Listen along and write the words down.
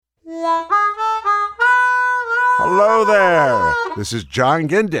Hello there. This is John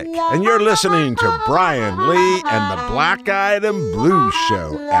Gindick, and you're listening to Brian Lee and the Black Eyed and Blues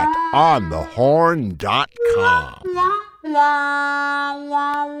Show at onthehorn.com.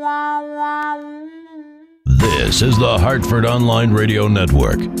 This is the Hartford Online Radio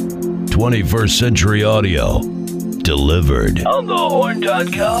Network. 21st Century Audio. Delivered.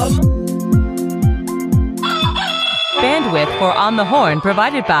 onthehorn.com. Bandwidth for On the Horn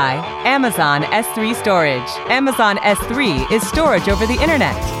provided by Amazon S3 Storage. Amazon S3 is storage over the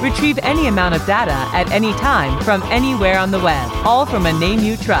internet. Retrieve any amount of data at any time from anywhere on the web, all from a name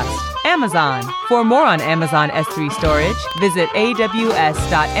you trust. Amazon. For more on Amazon S3 Storage, visit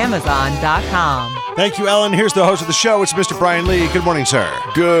aws.amazon.com. Thank you, Ellen. Here's the host of the show. It's Mr. Brian Lee. Good morning, sir.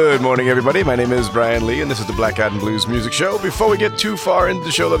 Good morning, everybody. My name is Brian Lee, and this is the Black Eyed and Blues Music Show. Before we get too far into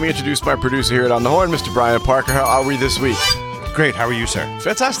the show, let me introduce my producer here at On the Horn, Mr. Brian Parker. How are we this week? Great. How are you, sir?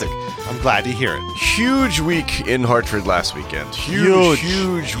 Fantastic. I'm glad to hear it. Huge week in Hartford last weekend. Huge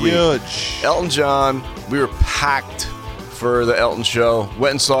week. Huge. Elton John. We were packed for the Elton show.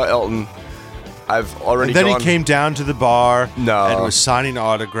 Went and saw Elton. I've already And then gone. he came down to the bar and was signing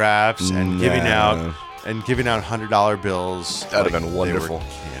autographs and giving out $100 bills. That would have been wonderful. They were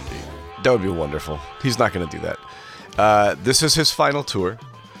candy. That would be wonderful. He's not going to do that. This is his final tour.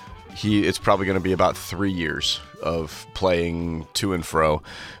 It's probably going to be about 3 years of playing to and fro.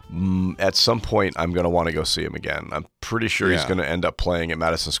 At some point, I'm going to want to go see him again. I'm pretty sure he's going to end up playing at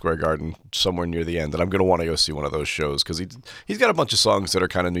Madison Square Garden somewhere near the end, and I'm going to want to go see one of those shows because he's got a bunch of songs that are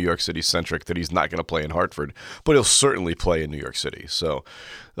kind of New York City centric that he's not going to play in Hartford, but he'll certainly play in New York City. So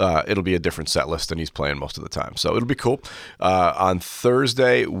it'll be a different set list than he's playing most of the time. So it'll be cool. On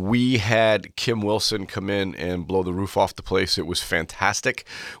Thursday, we had Kim Wilson come in and blow the roof off the place. It was fantastic.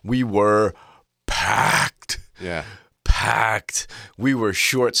 We were packed. Yeah. Packed. We were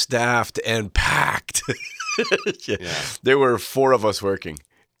short-staffed and packed. There were 4 of us working,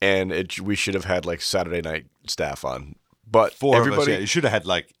 and we should have had like Saturday night staff on. But 4 everybody, of us, you should have had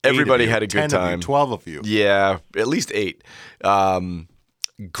like 8 everybody of you, had a good 10 of time. you, 12 of you. Yeah, at least 8.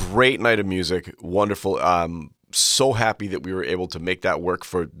 Great night of music. Wonderful. So happy that we were able to make that work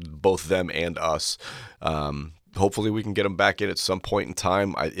for both them and us. Hopefully we can get them back in at some point in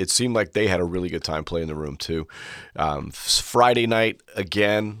time. It seemed like they had a really good time playing the room too. Friday night,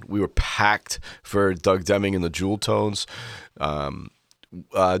 again, we were packed for Doug Deming and the Jewel Tones.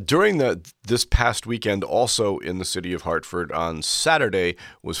 During this past weekend, also in the city of Hartford, on Saturday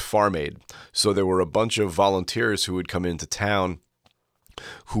was Farm Aid. So there were a bunch of volunteers who had come into town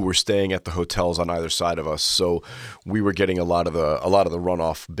who were staying at the hotels on either side of us. So we were getting a lot of the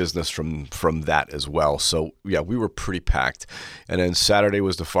runoff business from that as well. So yeah, we were pretty packed. And then Saturday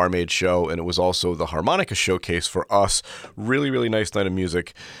was the Farm Aid show, and it was also the harmonica showcase for us. Really, really nice night of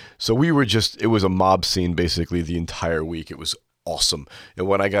music. So it was a mob scene basically the entire week. It was awesome. And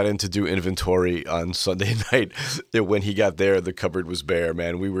when I got in to do inventory on Sunday night, when he got there, the cupboard was bare,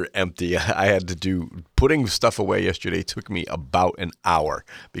 man. We were empty. I had to putting stuff away yesterday took me about an hour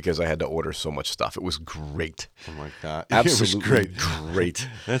because I had to order so much stuff. It was great. Oh my God. Absolutely it was great. Great.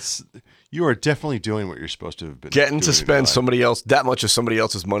 You are definitely doing what you're supposed to have been Getting doing to spend that much of somebody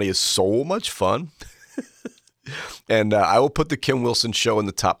else's money is so much fun. And I will put the Kim Wilson show in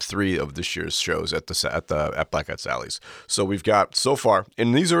the top 3 of this year's shows at Black Eyed Sally's. So we've got so far,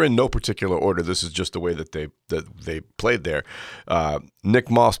 and these are in no particular order. This is just the way that they played there.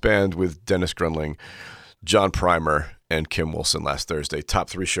 Nick Moss Band with Dennis Grunling, John Primer, and Kim Wilson last Thursday. Top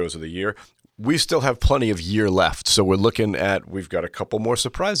 3 shows of the year. We still have plenty of year left, so we've got a couple more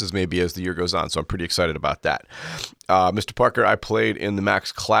surprises maybe as the year goes on. So I'm pretty excited about that. Mr. Parker, I played in the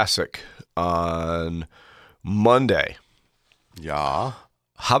Max Classic on Monday. Yeah.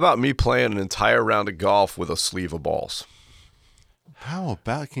 How about me playing an entire round of golf with a sleeve of balls? How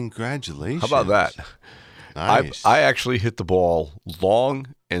about congratulations? How about that? Nice. I actually hit the ball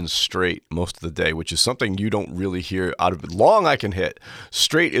long and straight most of the day, which is something you don't really hear out of it. Long I can hit.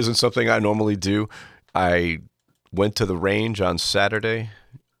 Straight isn't something I normally do. I went to the range on Saturday,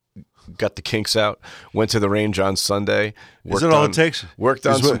 got the kinks out, went to the range on Sunday. Is it all it takes? Worked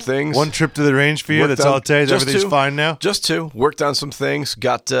on some things. One trip to the range for you, that's all it takes? Everything's fine now? Just 2. Worked on some things,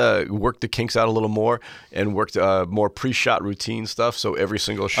 worked the kinks out a little more, and worked more pre-shot routine stuff, so every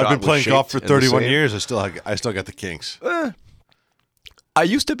single shot was I've been playing shaped golf for and the 31 same. years. I still got the kinks. I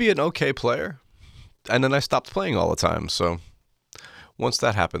used to be an okay player, and then I stopped playing all the time, so once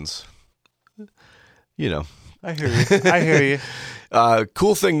that happens, I hear you.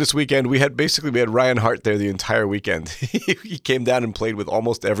 Cool thing this weekend, we had Ryan Hart there the entire weekend. He came down and played with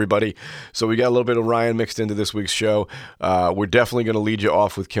almost everybody. So we got a little bit of Ryan mixed into this week's show. We're definitely going to lead you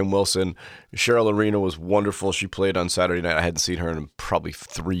off with Kim Wilson. Cheryl Arena was wonderful. She played on Saturday night. I hadn't seen her in probably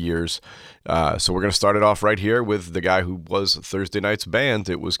 3 years. So we're going to start it off right here with the guy who was Thursday night's band.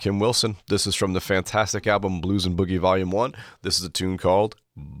 It was Kim Wilson. This is from the fantastic album Blues and Boogie Volume 1. This is a tune called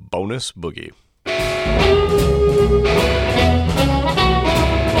Bonus Boogie.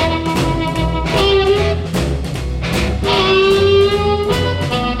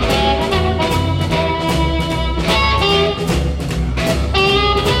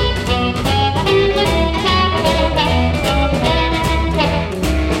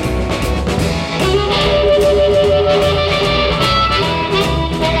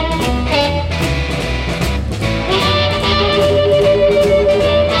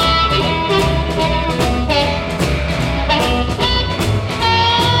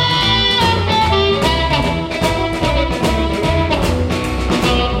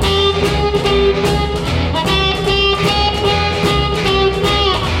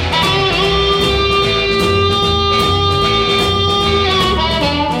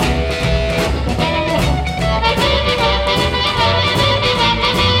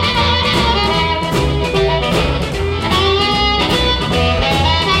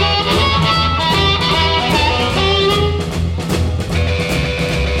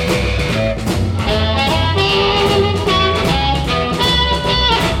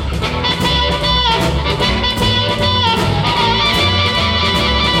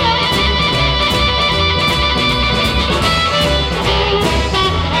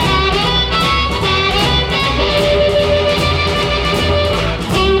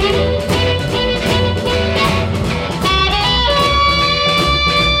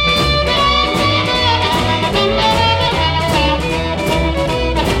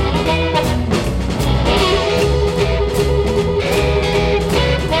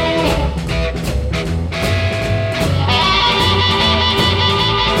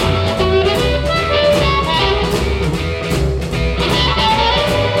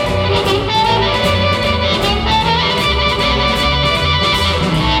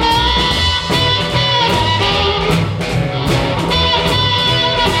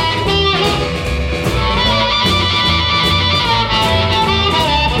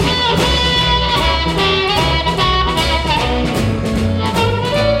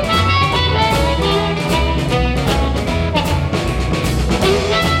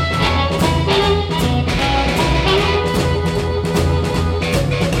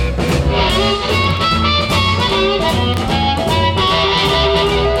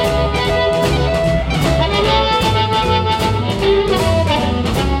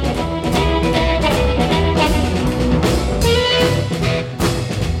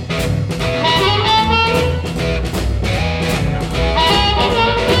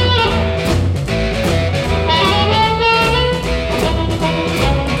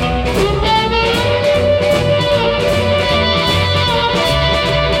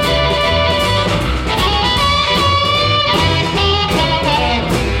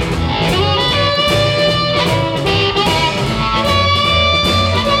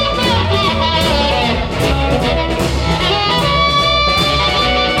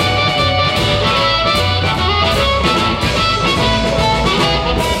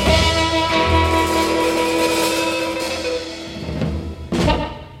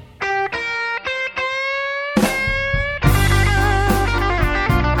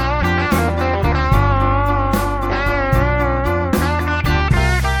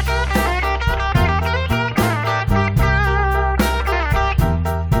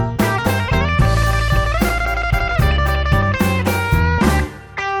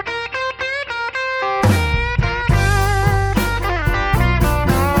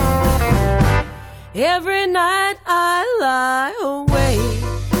 Every night I lie awake,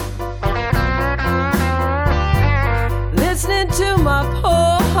 listening to my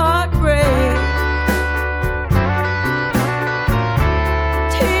poor heart break.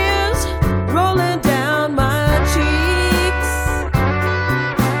 Tears rolling down my cheeks.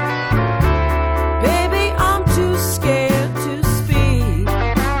 Baby, I'm too scared to speak.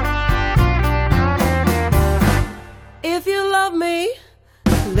 If you love me,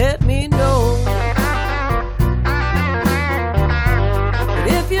 let me know.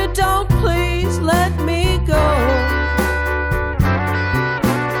 If you don't, please let me go.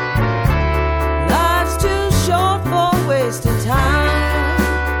 Life's too short for wasting time.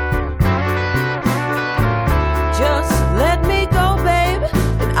 Just let me go, babe,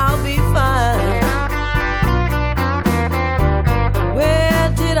 and I'll be fine.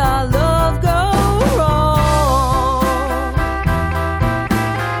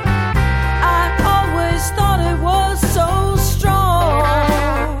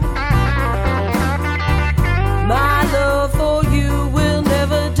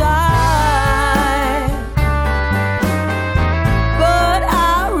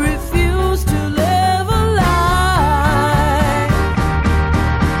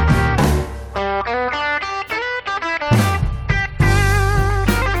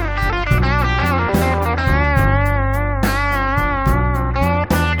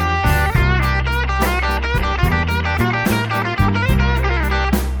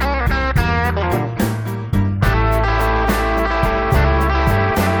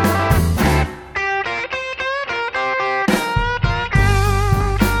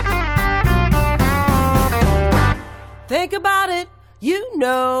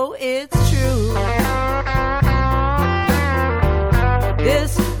 know it's true.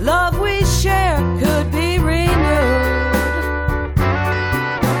 This love we share could be renewed.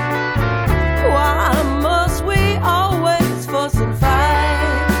 Why must we always fuss and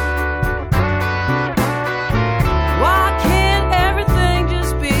fight? Why can't everything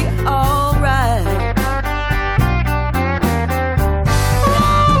just be alright?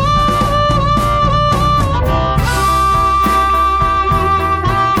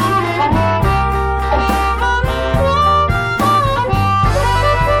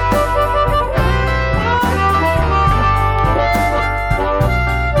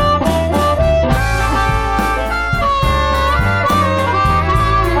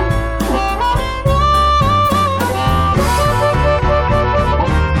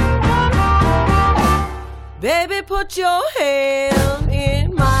 Baby, put your hand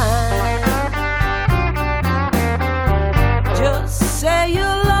in mine. Just say you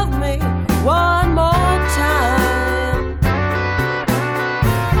love me one more time.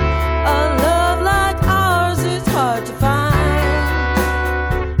 A love like ours is hard to find.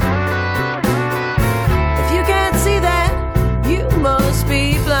 If you can't see that, you must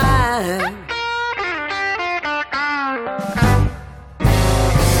be blind.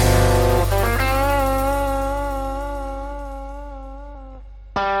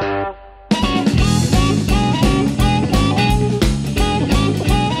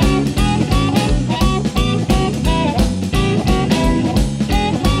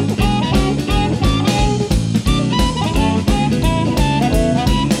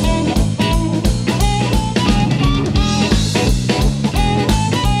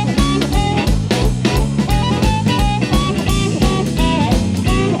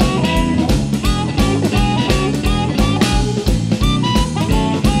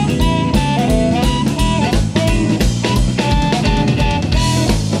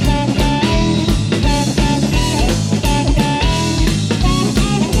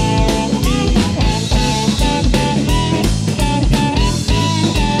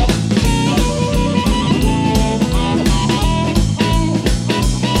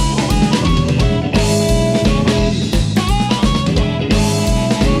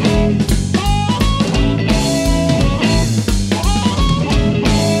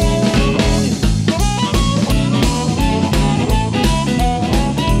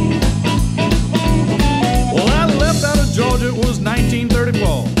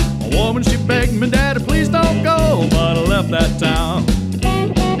 That town.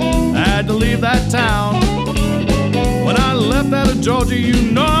 I had to leave that town. When I left out of Georgia,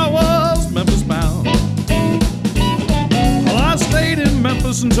 you know I was Memphis bound. Well, I stayed in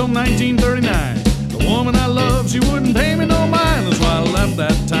Memphis until 1939. The woman I loved, she wouldn't pay me no mind. That's why I left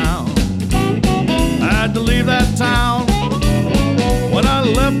that town. I had to leave that town. When I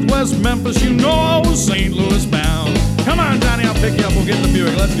left West Memphis, you know I was St. Louis bound. Come on, Johnny, I'll pick you up. We'll get in the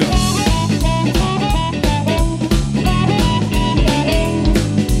Buick. Let's go.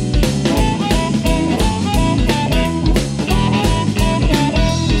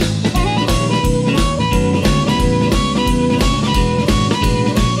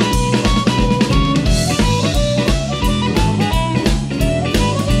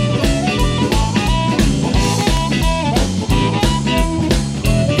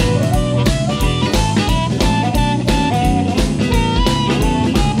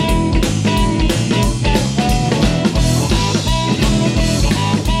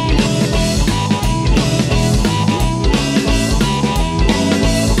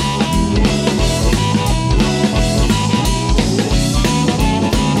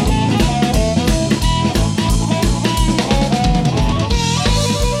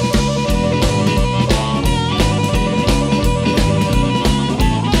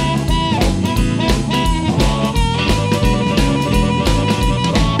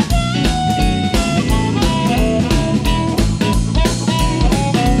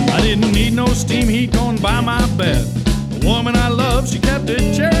 Steam heat going by my bed. The woman I love, she kept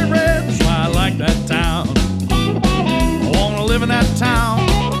it cherry red. That's why I like that town. I wanna live in that town.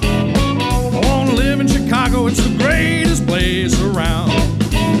 I wanna live in Chicago. It's the greatest place around.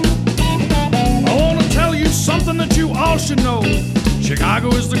 I wanna tell you something that you all should know. Chicago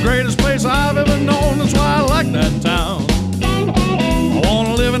is the greatest place I've ever known. That's why I like that town. I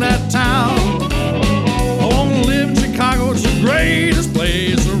wanna live in that town. I wanna live in Chicago. It's the greatest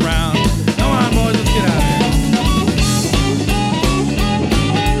place around. Come on, boys, let's get out of here.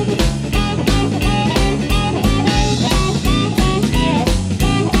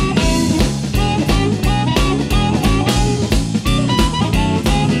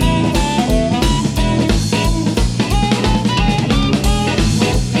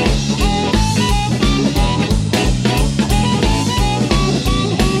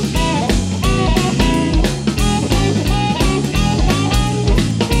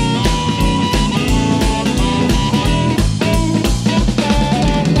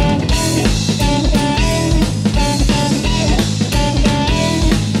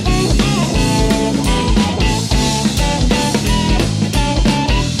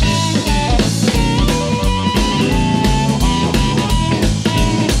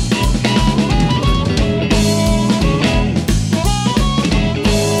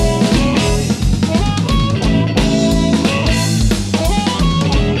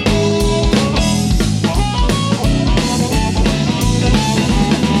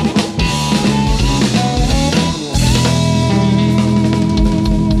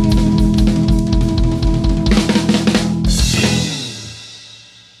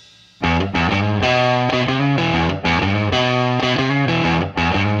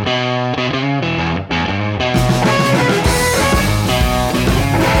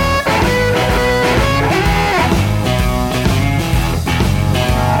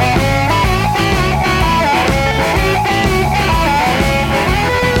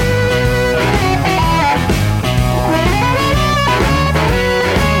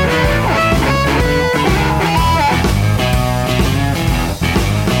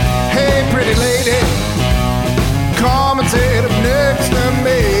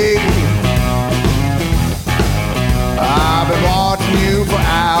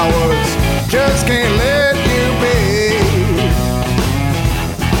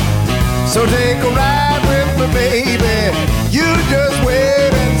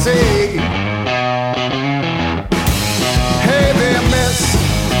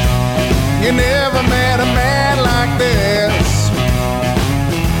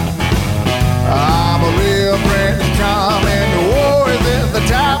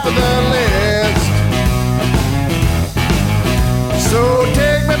 of the list. So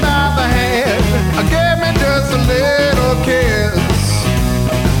take me by the hand, give me just a little kiss.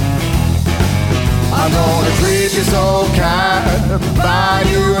 I'm gonna treat you so kind, buy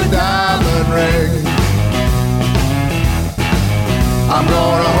you a diamond ring. I'm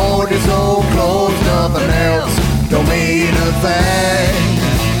gonna hold you so close, nothing else don't mean a thing.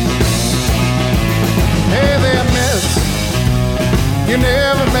 Hey there, miss, you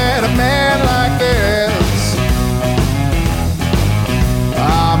never met a man like this.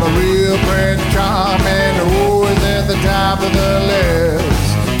 I'm a real Prince Charming, always at the top of the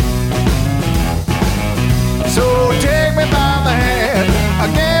list. So take me by the hand,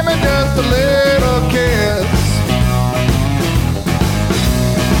 give me just a little kiss.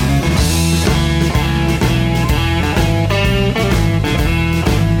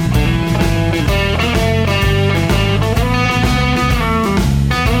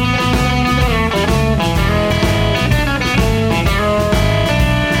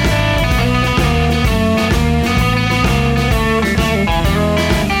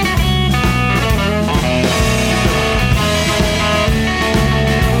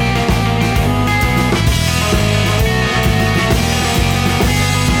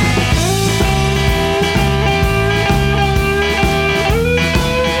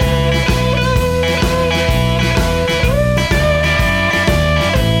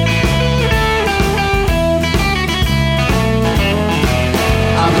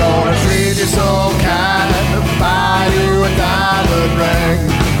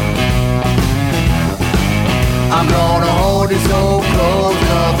 I'm gonna hold you so close,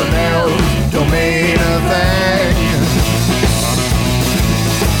 nothing else don't mean a thing.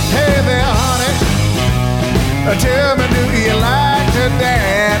 Hey there, honey, tell me, do you like to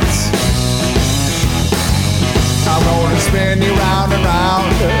dance? I'm gonna spin you round and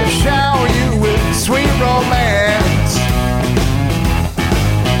round, shower you with sweet romance.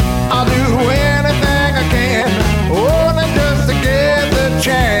 I'll do anything I can, only just to get the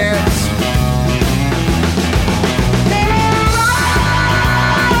chance.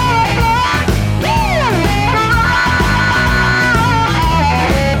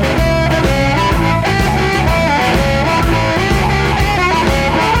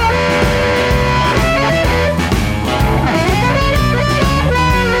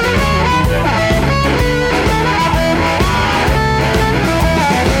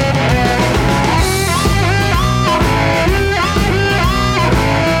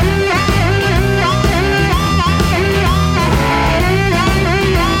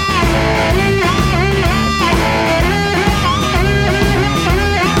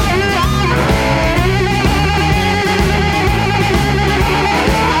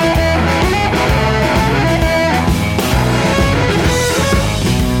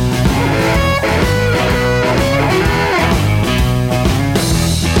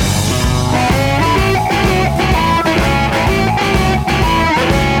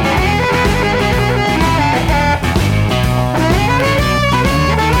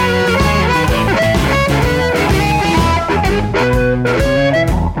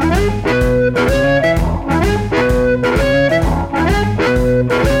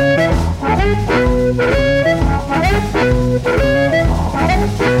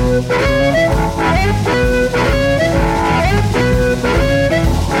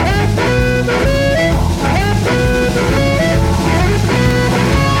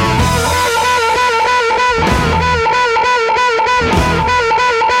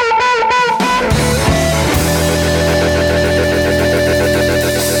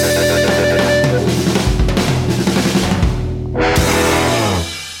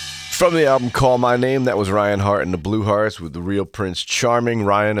 From the album Call My Name, that was Ryan Hart and the Blue Hearts with the real Prince Charming.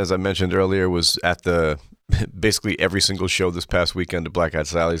 Ryan, as I mentioned earlier, was at the basically every single show this past weekend at Black Eyed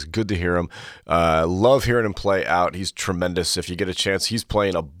Sally's. Good to hear him. Love hearing him play out. He's tremendous. If you get a chance, he's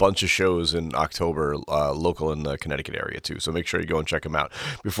playing a bunch of shows in October, local in the Connecticut area too. So make sure you go and check him out.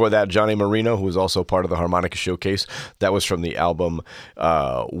 Before that, Johnny Marino, who was also part of the Harmonica Showcase. That was from the album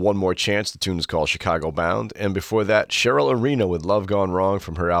One More Chance. The tune is called Chicago Bound. And before that, Cheryl Arena with Love Gone Wrong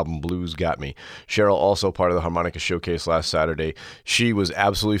from her album Blues Got Me. Cheryl also part of the Harmonica Showcase last Saturday. She was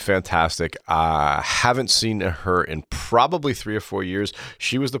absolutely fantastic. Haven't seen her in probably 3 or 4 years.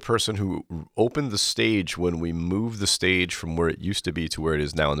 She was the person who opened the stage when we moved the stage from where it used to be to where it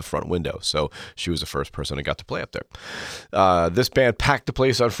is now in the front window. So she was the first person that got to play up there. This band packed the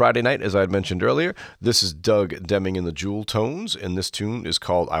place on Friday night, as I had mentioned earlier. This is Doug Deming and the Jewel Tones, and this tune is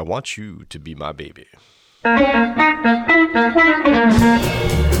called I Want You to Be My Baby.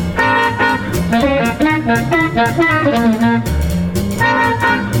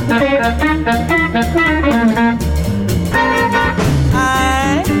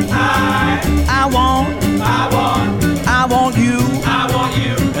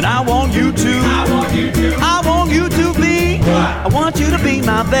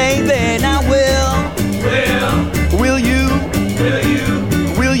 baby. Now will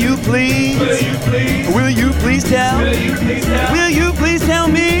you please? Will you please tell? Will you please tell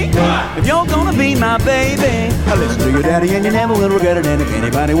me if you're gonna be my baby? I listen to your daddy and you never will regret it. And if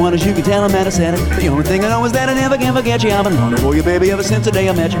anybody wonders, you can tell him that I said it. The only thing I know is that I never can forget you. I've been longing for you, baby, ever since the day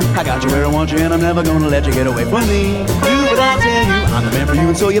I met you. I got you where I want you, and I'm never gonna let you get away from me. Do what I tell you, I'm the man for you,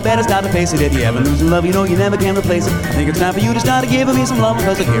 and so you better start to face it. If you ever lose love, you know you never can replace it. I think it's time for you to start giving me some love,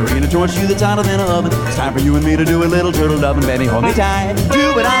 because I'm carrying a torch to you that's hotter than an oven. It's time for you and me to do a little turtle loving, baby, hold me tight.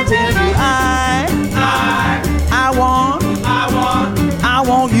 Do what I tell you, I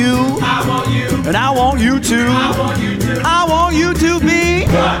want you, and I want you to, I want you to be,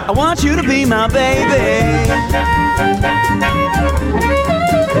 I want you to be my baby.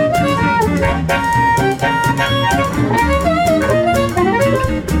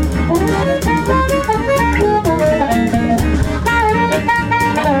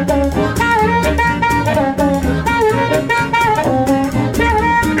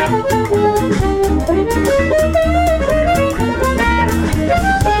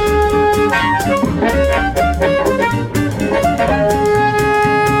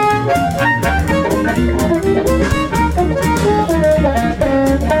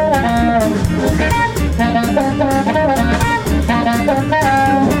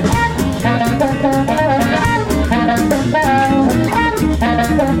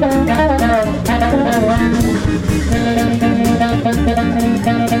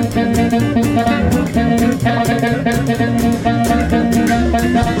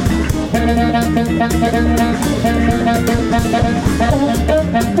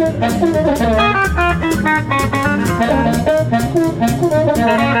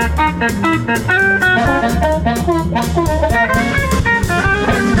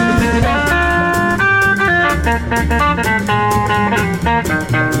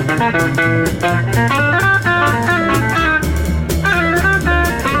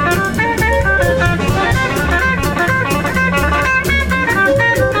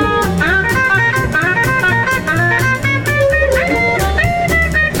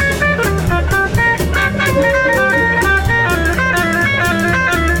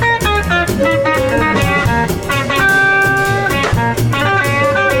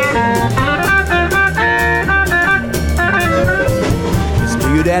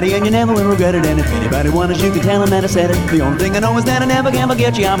 And you never will regret it. And if anybody wonders, you can tell them that I said it. The only thing I know is that I never can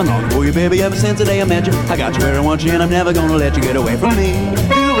forget you. I've been longing for you, baby, ever since the day I met you. I got you where I want you, and I'm never gonna let you get away from me.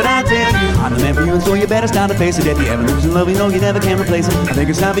 Do what I tell you, I'm the man for you, and so you better start to face it. If you ever lose in love, you know you never can replace it. I think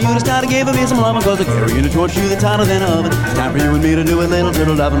it's time for you to start giving me some love, because I carry in a torch you that's hotter than an oven. It's time for you and me to do a little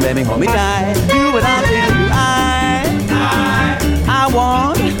turtle loving, baby, hold me tight. Do what I tell you, I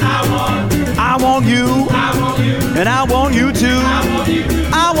want you, and I want you to,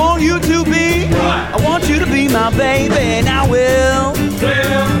 I want you to be, I want you to be my baby. Now will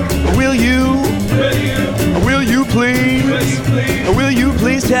you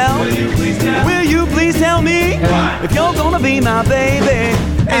please tell, will you please tell me if you're gonna be my baby?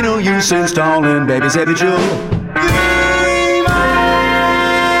 Ain't no use in stalling, baby, said that you'll be mine.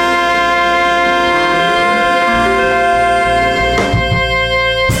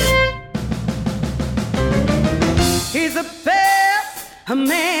 He's the best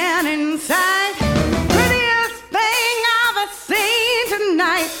man inside, prettiest thing I've seen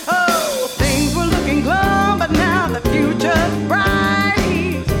tonight. Oh, things were looking glum, but now the future's bright.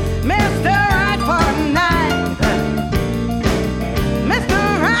 He's Mr. Right for tonight,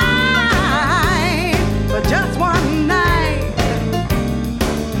 Mr. Right for just one night.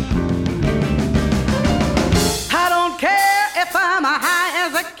 I don't care if I'm a high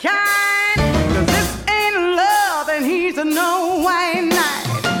as a kite, 'cause this ain't love and he's a no white knight.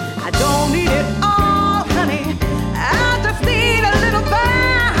 I don't need it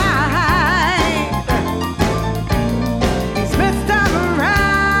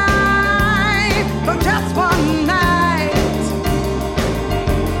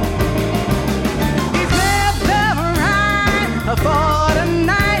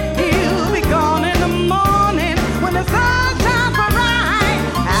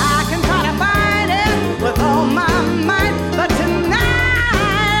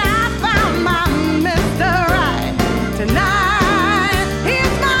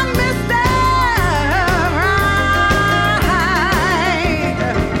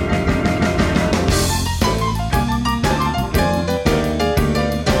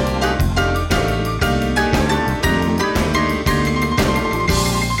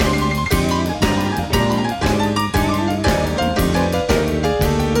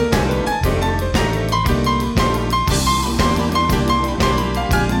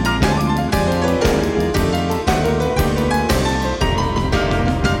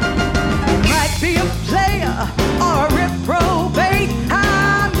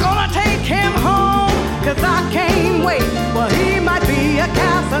a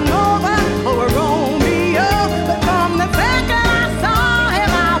Casanova or a Romeo, but from the second I saw him,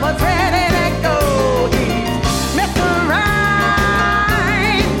 I was ready to go. He's Mr.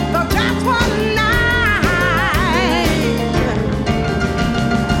 Right for just one night.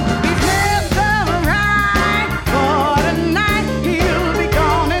 He's Mr. Right for tonight. He'll be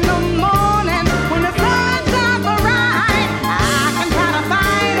gone in the morning when the sun shines bright. I can try to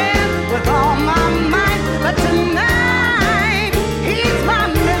fight him with all my might, but tonight he's my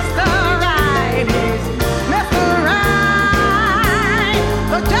Mr. Right. He's Mr. Right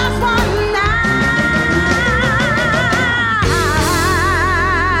for just one night.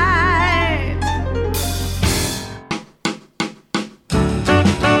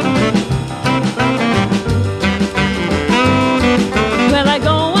 Well, I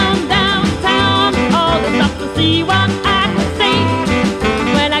go on downtown, all the stuff to see what I can see.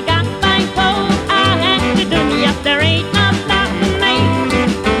 When I got my clothes, I had to do me up, there ain't no stopping me.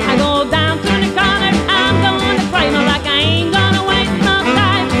 I go down to the corner, I'm gonna cry, no, like I ain't gonna waste no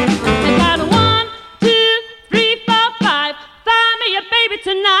time. I got 1, 2, 3, 4, 5, find me a baby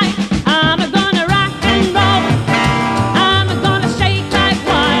tonight. I'm gonna rock and roll, I'm gonna shake like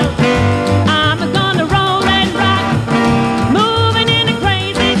wild, I'm gonna roll and rock, moving in a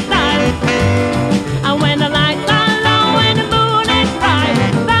crazy style. And when the lights are low and the moon is bright,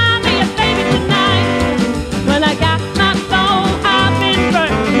 find me a baby tonight. When I got my soul, I've been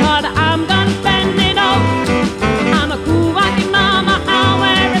working hard, I'm gonna spend it all. I'm a cool rocky mama, I'll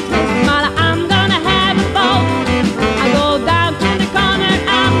wear a twist smile, I'm gonna have a ball. I go down to the corner,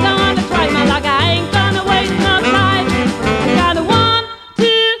 I'm gonna try my luck, I ain't gonna waste no time. I got 1,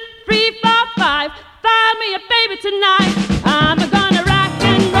 2, 3, 4, 5, find me a baby tonight. I'm gonna rock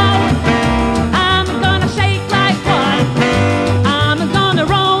and roll, I'm gonna shake like one, I'm gonna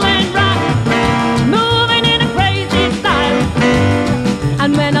roll and rock, moving in a crazy style.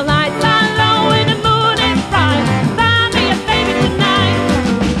 And when the lights are low and the moon is bright, find me a baby tonight.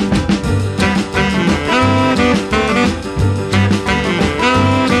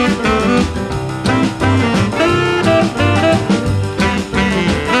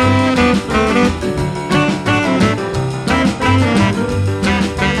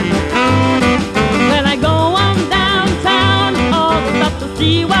 Well, I go on downtown, all the stuff to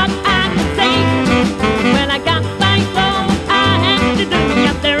see what I can see. When I got my clothes, I had to do me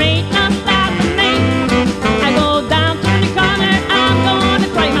up, there ain't no stopping me. I go down to the corner, I'm gonna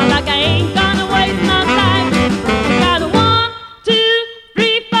cry my luck, I ain't gonna waste no time. I got 1, 2,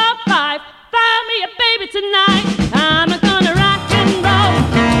 3, 4, 5, find me a baby tonight. I'm gonna rock and roll,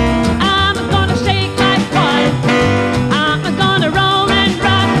 I'm gonna shake like one, I'm gonna roll and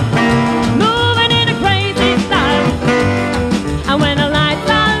rock, moving in a crazy style. And when the lights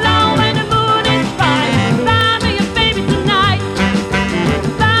are low and the moon is bright, find me a baby tonight.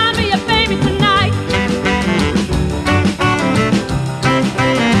 Find me a baby tonight.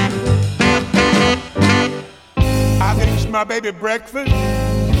 I fix my baby breakfast,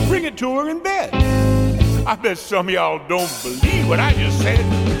 bring it to her in bed. I bet some of y'all don't believe what I just said.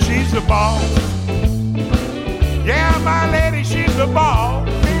 She's the boss. Yeah, my lady, she's the boss.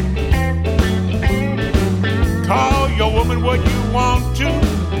 Call your woman what you want to.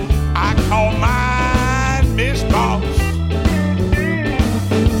 I call mine Miss Boss.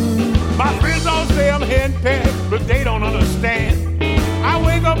 My friends all say I'm henpecked, but they don't understand. I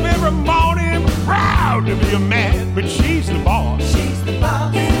wake up every morning proud to be a man, but she's the boss. She's the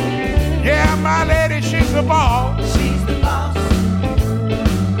boss. Yeah, my lady, she's the boss. She's the boss.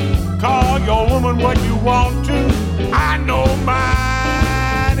 Call your woman what you want to. I know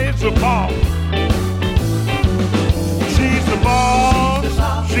mine is the boss. She's the boss.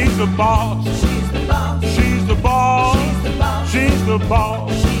 She's the boss. She's the boss. She's the boss. She's the boss. She's the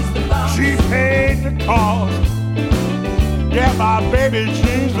boss. She's the boss. She paid the cost. Yeah, my baby,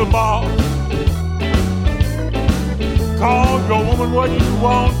 she's the boss. Call your woman what you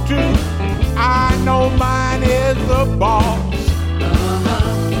want to. I know mine is the boss.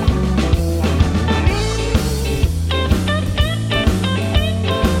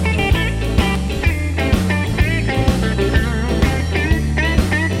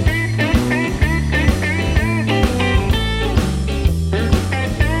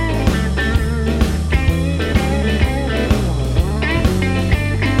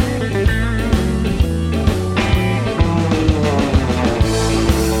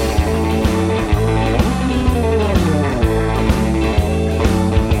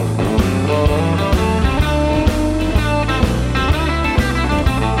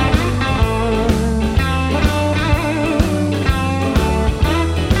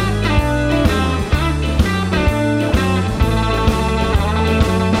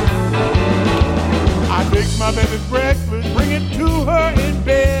 my baby's breakfast, bring it to her in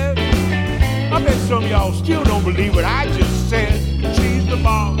bed. I bet some of y'all still don't believe what I just said, but she's the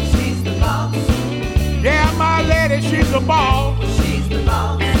boss. She's the boss. Yeah, my lady, she's the boss. She's the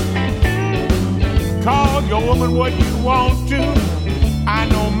boss. Call your woman what you want to. I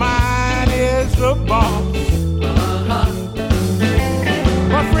know mine is the boss.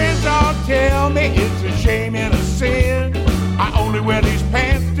 My friends all tell me it's a shame and a sin. I only wear these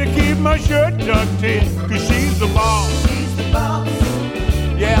pants to keep my shirt tucked in. Cause she's the boss. She's the boss.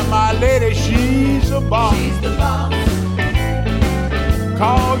 Yeah, my lady, she's the boss. She's the boss.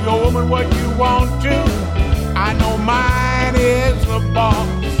 Call your woman what you want to. I know mine is the boss.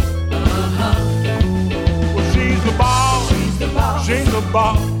 Well, she's the boss. She's the boss. She's the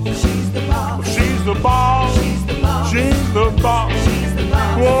boss. She's the boss. She's the boss. She's the boss. She's the boss. She's the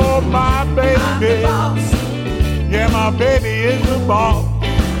boss. Oh, my baby. Yeah, my baby is the boss.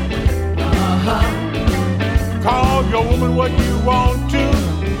 Call your woman what you want to.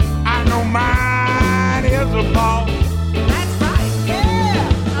 I know mine is the boss. That's right, yeah.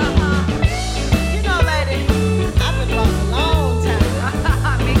 You know, lady, I've been boss a long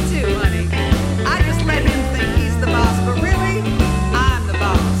time. Me too, honey. I just let him think he's the boss, but really, I'm the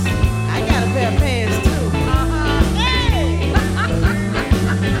boss. I got a pair of pants too. Hey.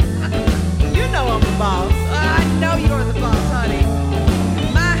 You know I'm the boss. I know you're the boss, honey.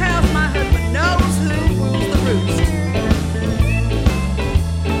 My house, my husband knows who rules the roost.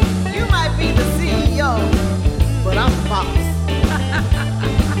 You might be the CEO, but I'm the boss.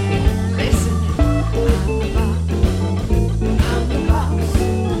 Listen, I'm the boss.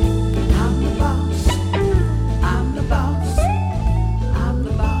 I'm the boss. I'm the boss. I'm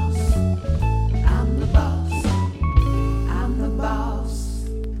the boss. I'm the boss. I'm the boss.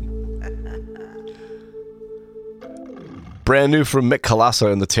 Brand new from Mick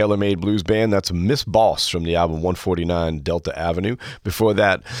Kalasa and the Tailor Made Blues Band. That's Miss Boss from the album 149 Delta Avenue. Before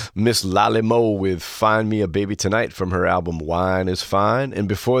that, Miss Lally Mo with Find Me a Baby Tonight from her album Wine is Fine. And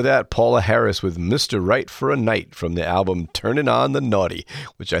before that, Paula Harris with Mr. Right for a Night from the album Turning on the Naughty,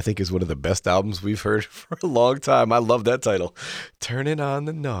 which I think is one of the best albums we've heard for a long time. I love that title, Turning on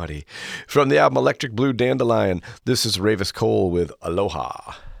the Naughty. From the album Electric Blue Dandelion, this is Ravis Cole with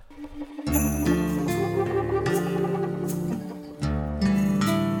Aloha.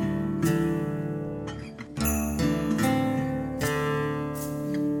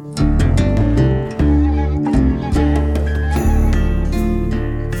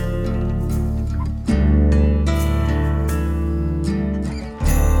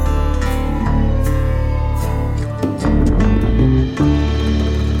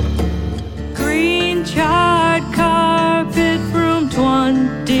 Green charred carpet, room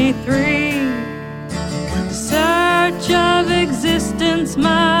 23. Search of existence,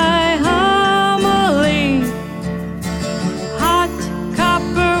 my homily. Hot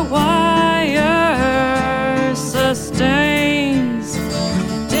copper wire sustains.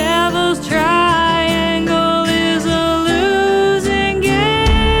 Devil's triangle is a losing game.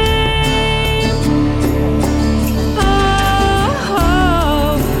 Oh,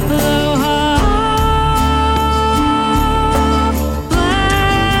 aloha.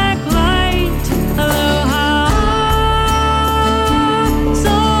 Black light, aloha.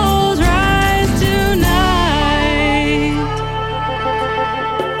 So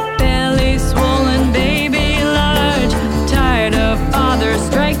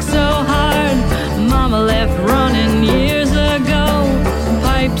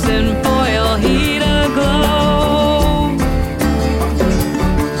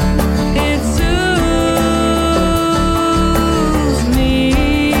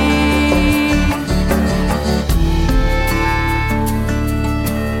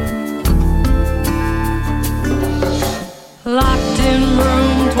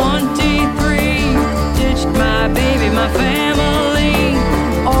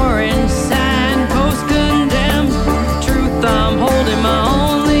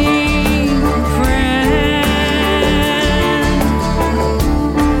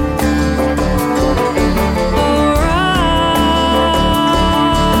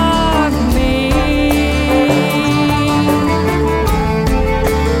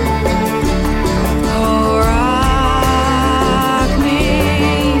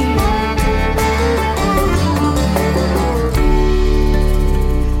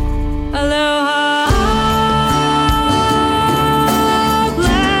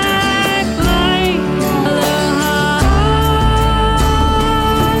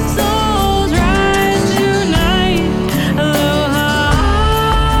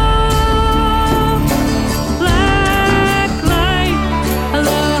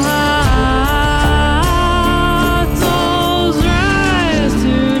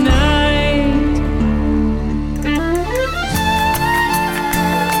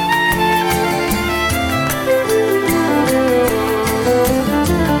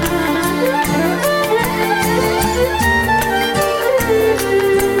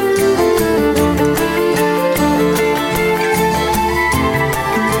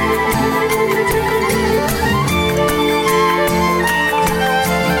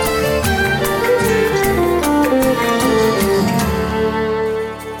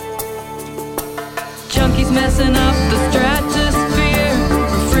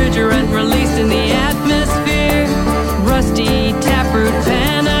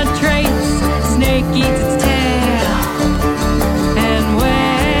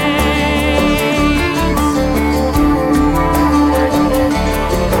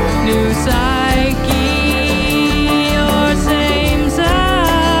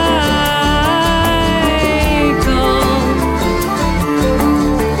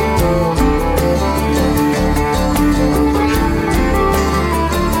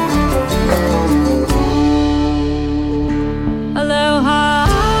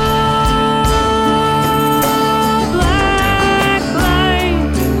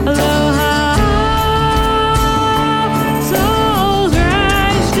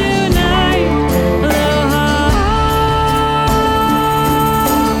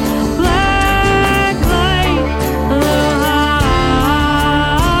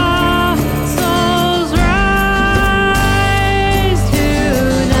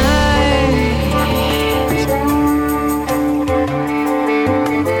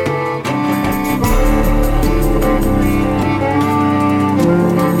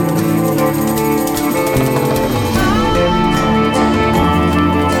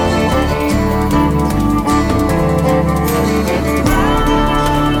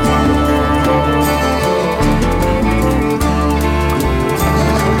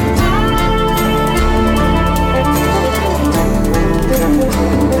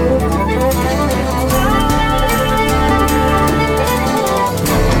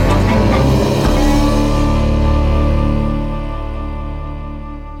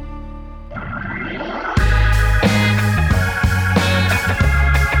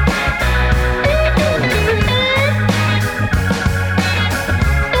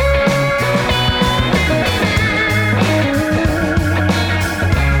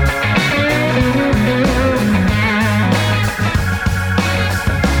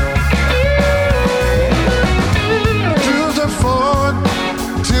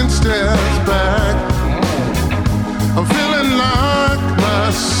steps back. I'm feeling like my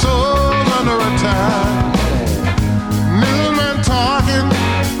soul's under attack. Middleman talking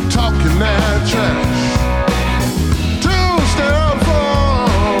that trash. 2 steps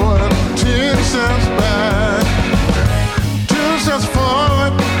forward, 10 steps back. 2 steps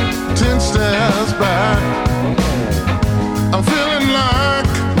forward, 10 steps back. I'm feeling like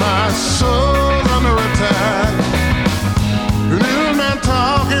my soul's under attack. Middleman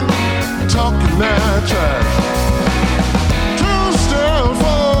talking that trash. 2 steps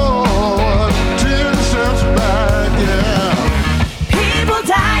forward, 10 steps back, yeah. People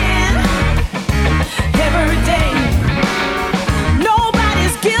dying every day.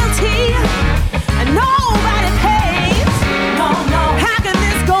 Nobody's guilty and nobody pays. No, no. How can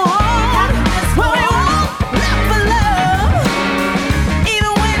this go on? When we won't look for love,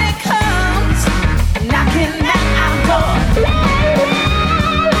 even when it comes knocking at our door.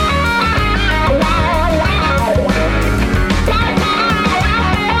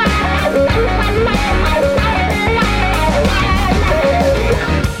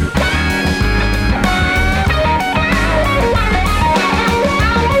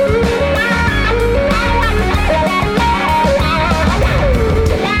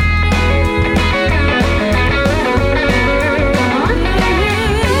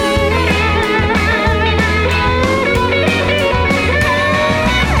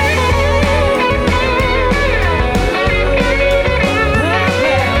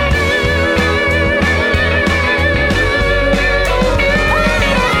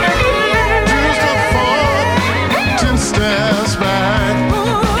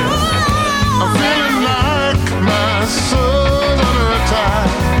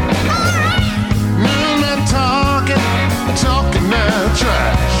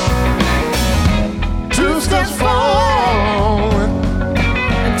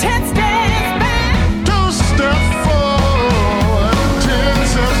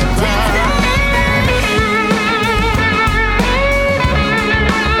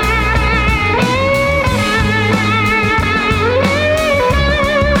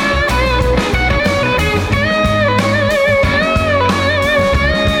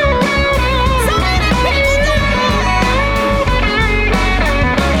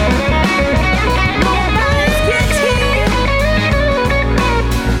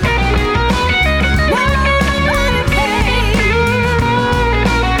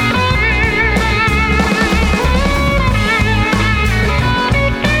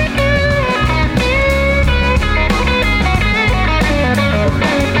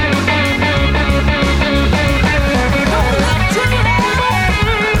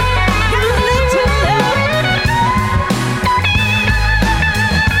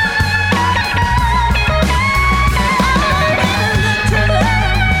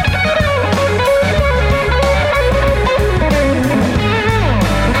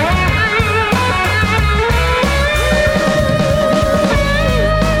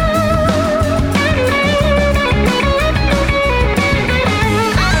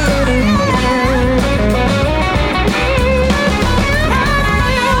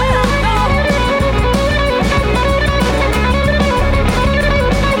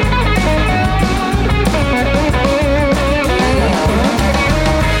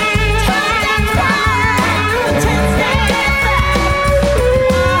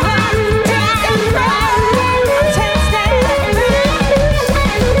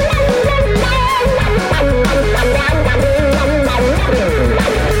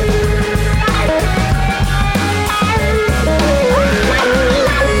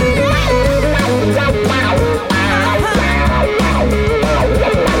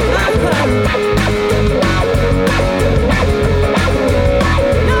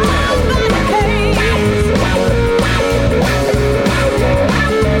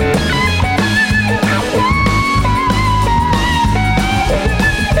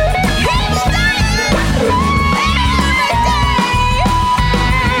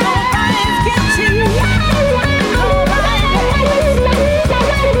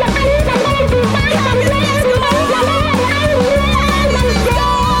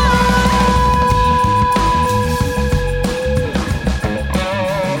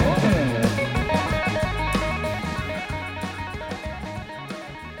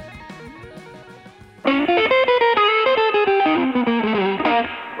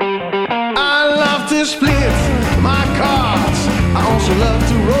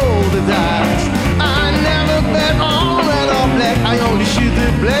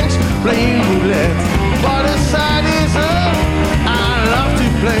 Playing roulette, but the side is up. I love to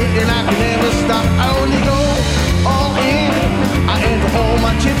play and I can never stop. I only go all in. I enter all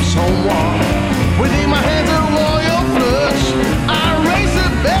my chips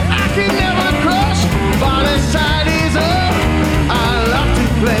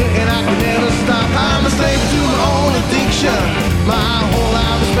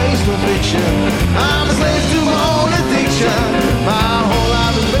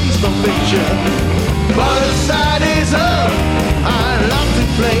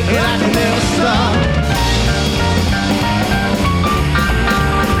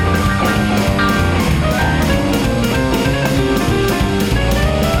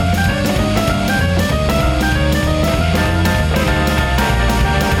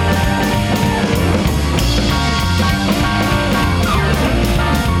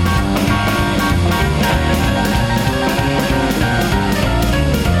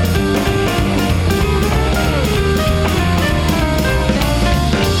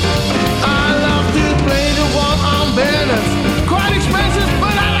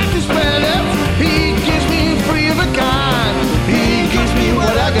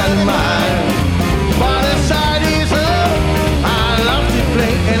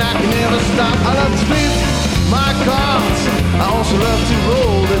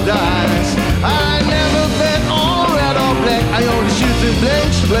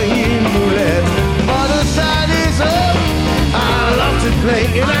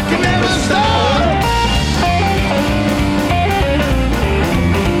and I can never stop.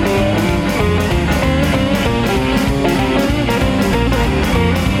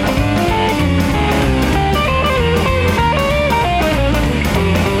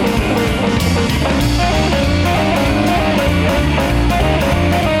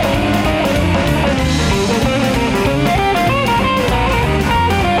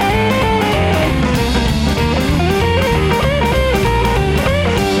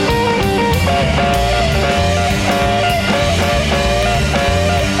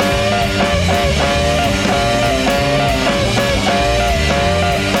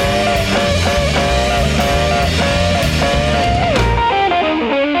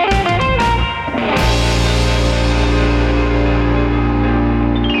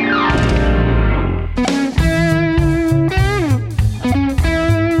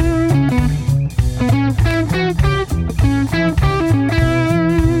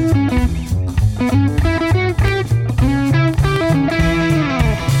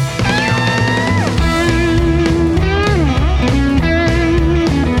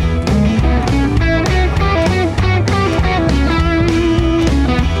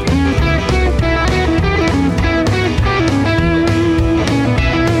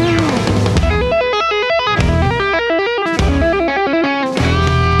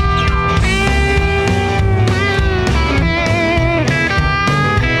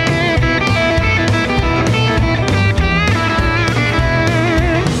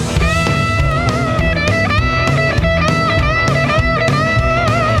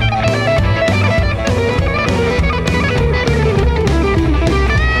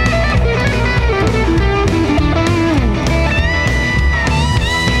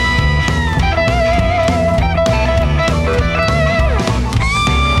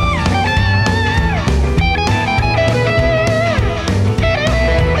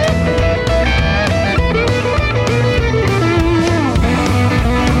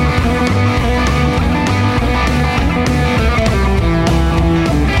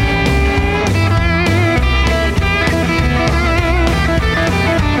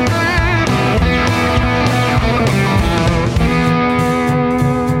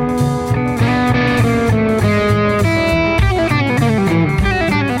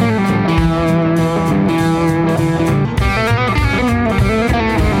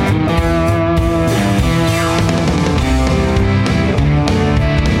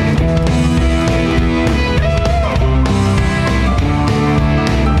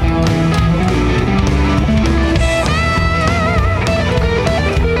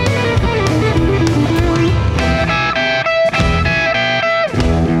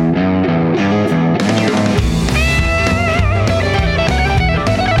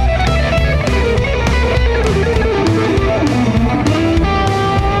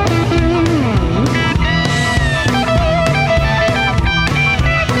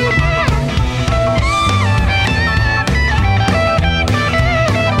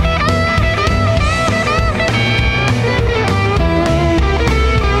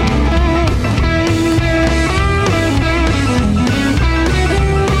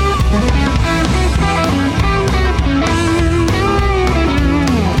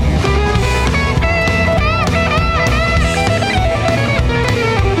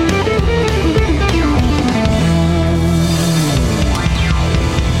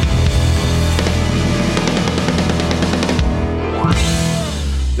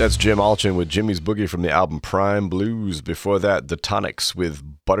 That's Jim Alchin with Jimmy's Boogie from the album Prime Blues. Before that, The Tonics with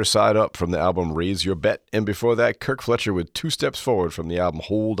Butter Side Up from the album Raise Your Bet. And before that, Kirk Fletcher with Two Steps Forward from the album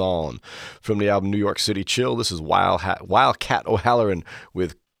Hold On. From the album New York City Chill, this is Wildcat O'Halloran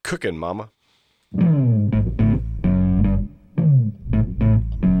with Cookin' Mama.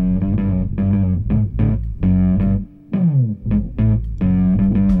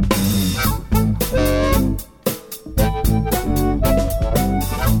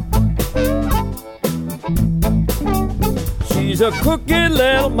 She's a cooking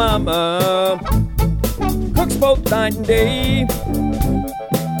little mama, cooks both night and day.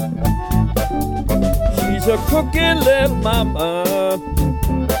 She's a cooking little mama,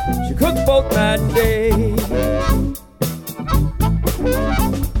 she cooks both night and day.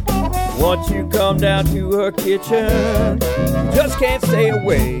 Once you come down to her kitchen, you just can't stay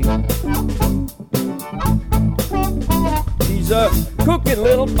away. She's a cooking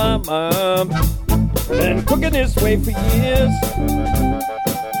little mama, been cooking this way for years.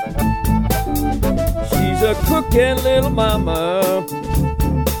 She's a cooking little mama,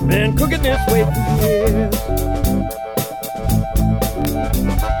 been cooking this way for years.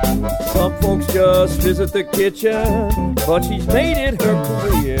 Some folks just visit the kitchen but she's made it her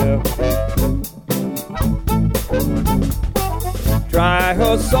career. Try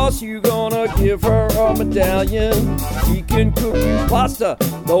her sauce, you gonna give her a medallion. She can cook you pasta,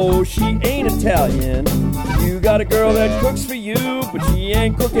 though she ain't Italian. You got a girl that cooks for you, but she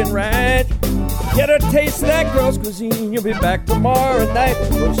ain't cooking right. Get a taste of that girl's cuisine, you'll be back tomorrow night.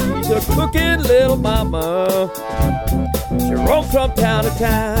 Well, she's a cooking little mama. She roams from town to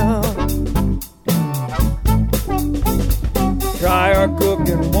town. Try her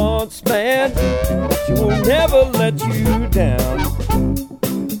cooking once, man. She will never let you down.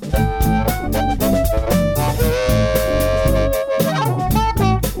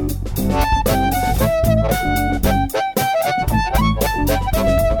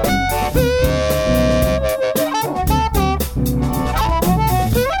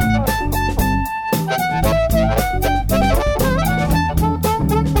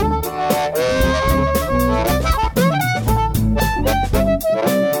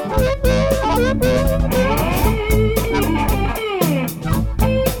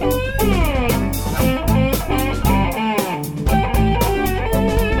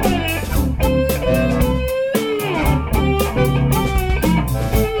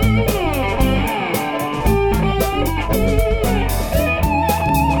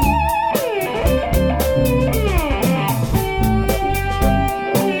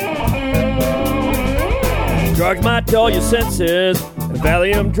 Drugs might dull your senses, and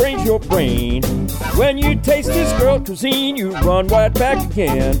Valium drains your brain. When you taste this girl's cuisine, you run right back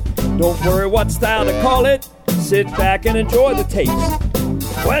again. Don't worry what style to call it, sit back and enjoy the taste.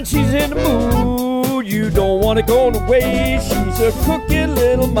 When she's in the mood, you don't want to go to waste. She's a cooking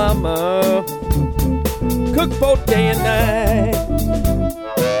little mama, cook both day and night.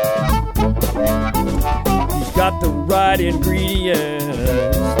 She's got the right ingredients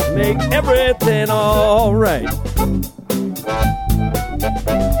to make everything alright.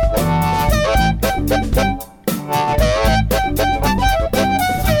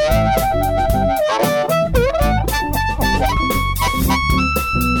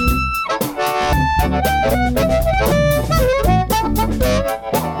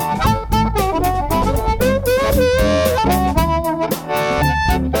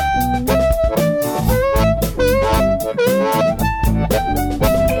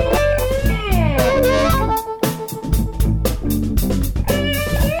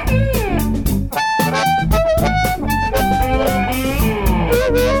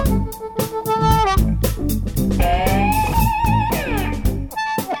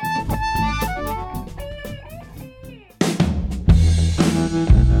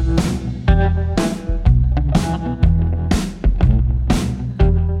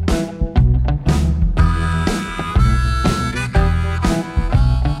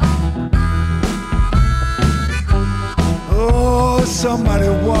 Somebody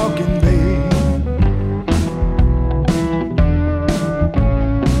walking, babe.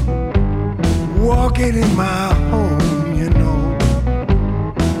 Walking in my home, you know.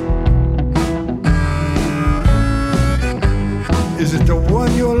 Is it the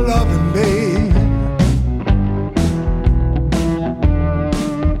one you're loving, babe?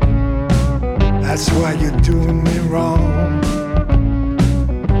 That's why you're doing me wrong.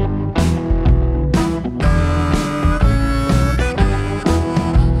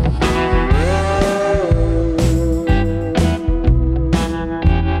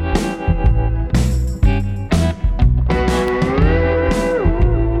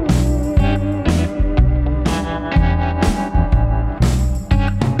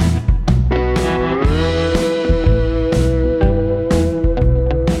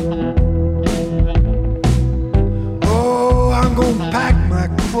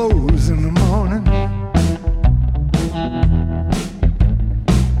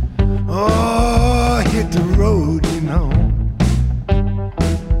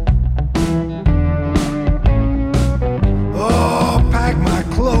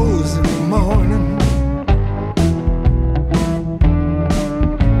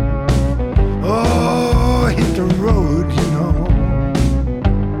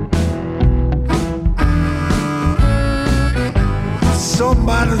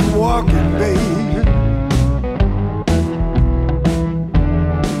 Somebody's walking, baby.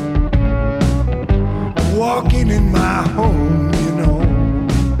 Walking in my home, you know.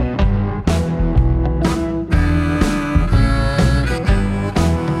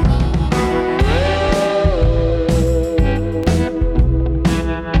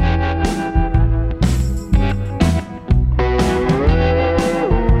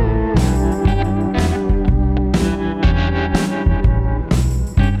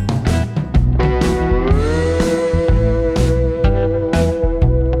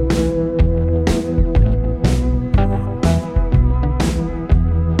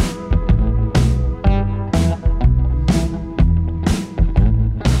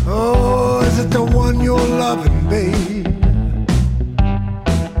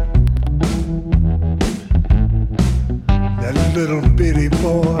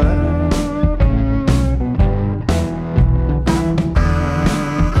 boy.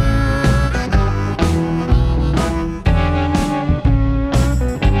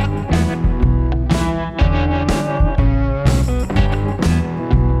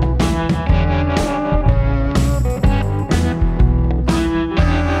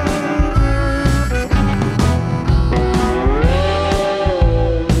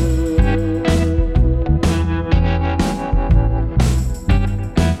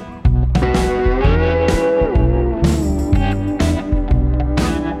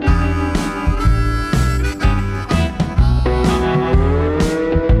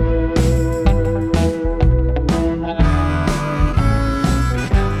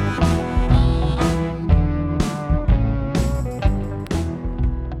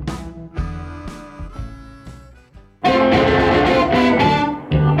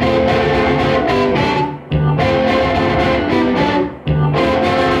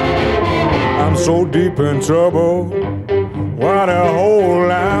 So deep in trouble, what a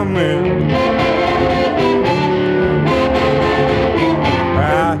hole I'm in.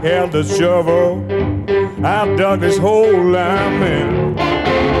 I held the shovel, I dug this hole I'm in.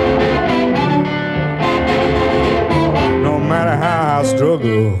 No matter how I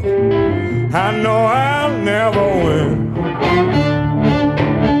struggle, I know I'll never win.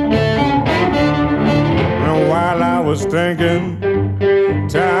 And while I was thinking,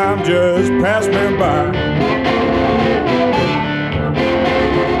 time just passed me by.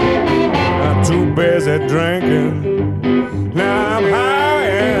 I'm too busy drinking, now I'm high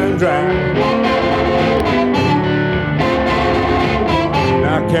and dry.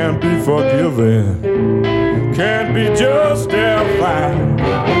 I can't be forgiven, can't be justified.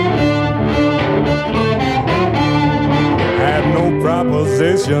 Had no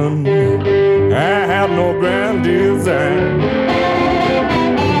proposition, I had no grand design.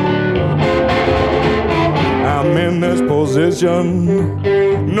 I'm in this position,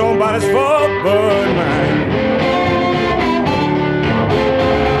 nobody's fault but mine.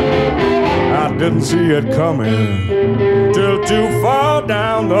 I didn't see it coming till too far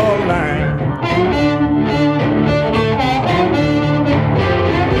down the line.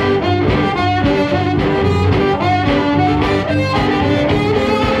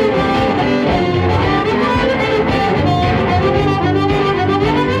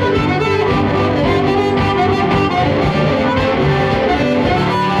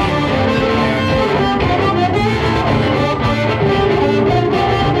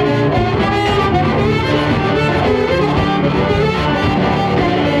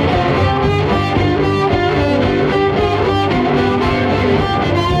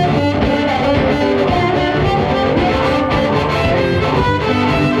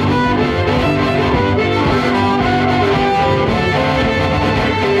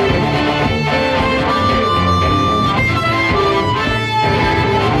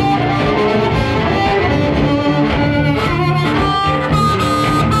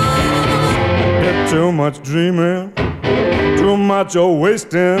 Too much dreaming, too much of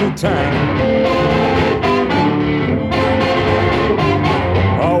wasting time.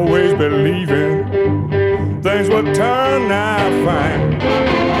 Always believing things will turn out fine.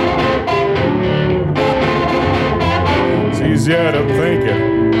 It's easier to think it,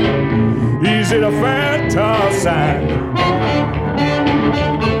 easy to fantasize.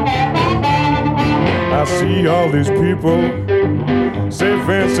 I see all these people safe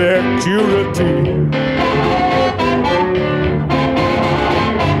and security.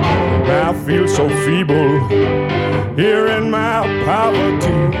 I feel so feeble here in my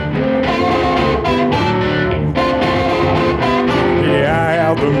poverty. Yeah, I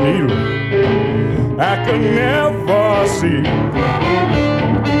have the needle I could never see.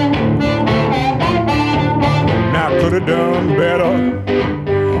 Now I could have done better,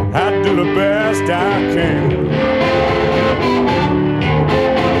 I do the best I can.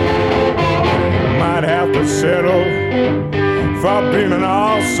 Might have to settle for being an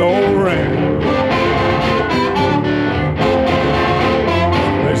also-ran.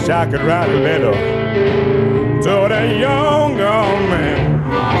 Wish I could write a letter to that young man.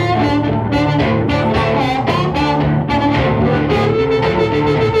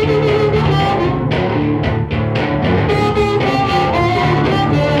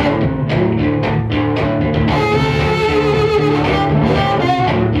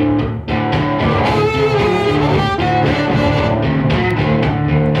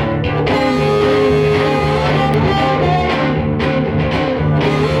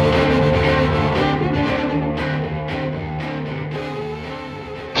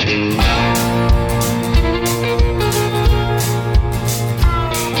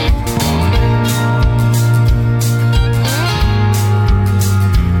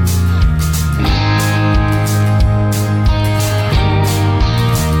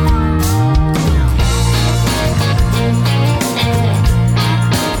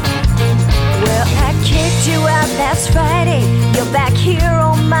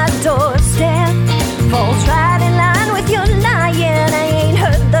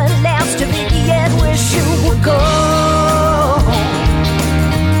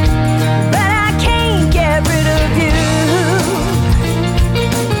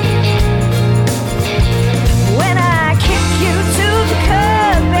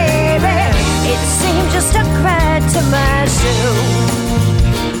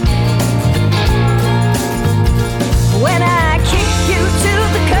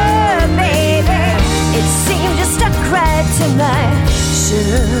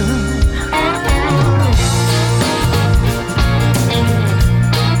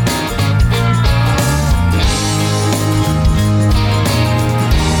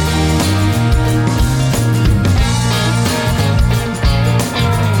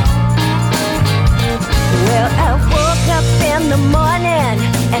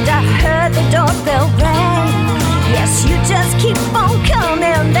 doorbell rang. Yes, you just keep on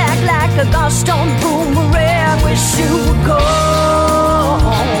coming back like a ghost on boomerang. Wish you would go,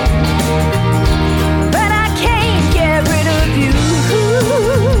 but I can't get rid of you.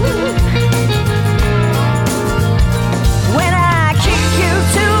 When I kick you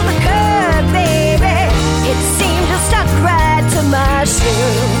to the curb, baby, it seemed to stuck right to my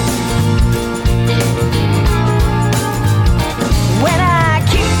shoe. When I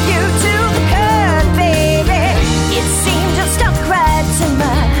kick you to the curb, baby, it seemed to stuck right to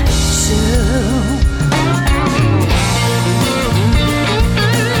my shoe.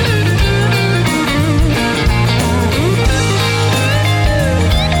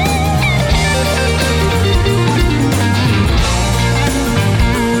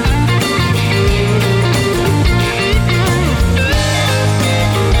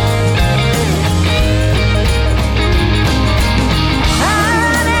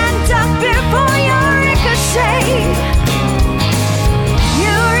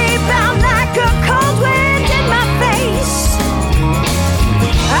 You rebound like a cold wind in my face.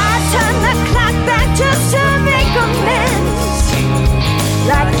 I turn the clock back just to make amends.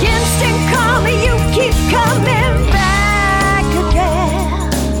 Like instant karma, you keep coming back again.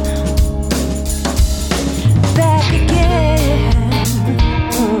 Back again.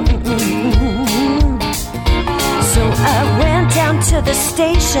 So I went down to the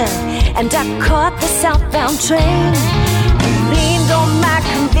station and I caught the southbound train. Leaned on my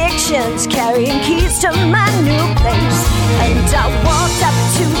convictions, carrying keys to my new place. And I walked up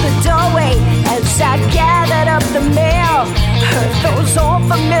to the doorway as I gathered up the mail. Heard those old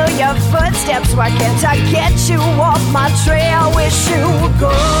familiar footsteps. Why can't I get you off my trail? Wish you would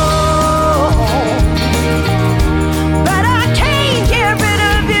go, but I can't get rid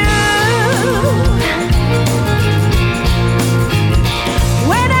of you.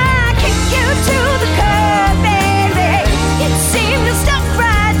 When I kick you to the curb, baby, it seemed to stuck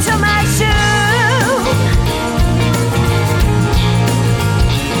right to my shoe.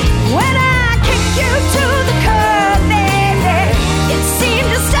 When I kick you to the curb, baby, it seemed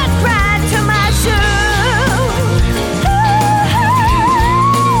to stuck right to my shoe.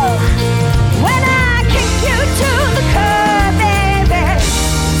 When I kick you to the curb, baby,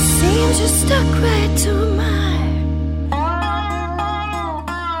 it seemed to stuck right to my.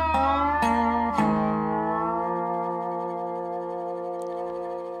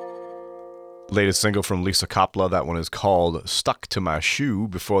 Latest single from Lisa Coppola. That one is called Stuck to My Shoe.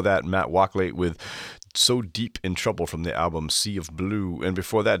 Before that, Matt Wacklate with So Deep in Trouble from the album Sea of Blue. And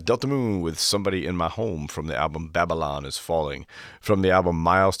before that, Delta Moon with Somebody in My Home from the album Babylon is Falling. From the album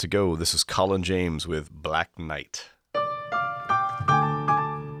Miles to Go, this is Colin James with Black Knight.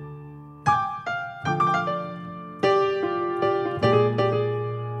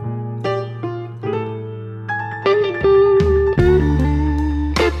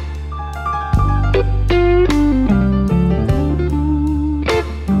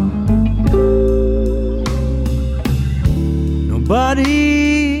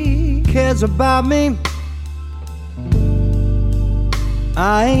 Nobody cares about me.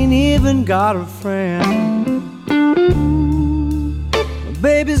 I ain't even got a friend. My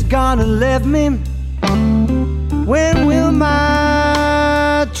baby's gone and left me. When will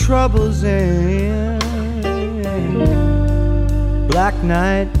my troubles end? Black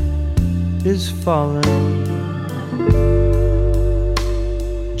night is falling.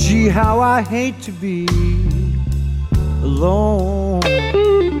 Gee, how I hate to be alone.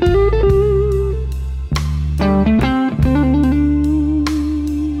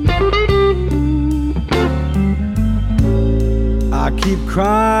 I keep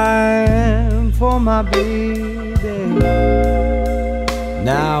crying for my baby.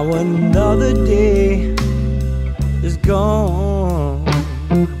 Now another day is gone.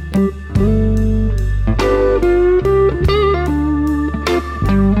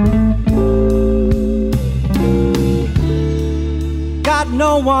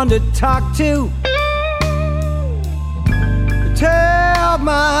 No one to talk to, tell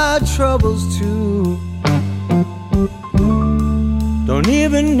my troubles to. Don't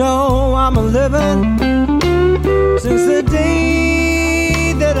even know I'm a living since the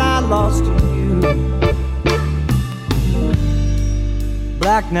day that I lost you.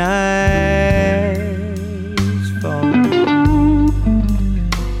 Black night's falling.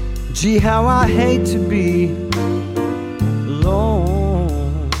 Gee, how I hate to be alone.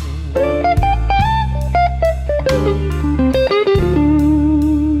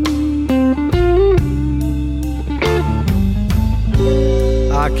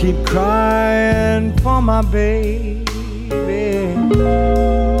 I keep crying for my baby,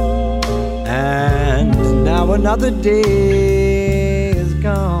 Now another day is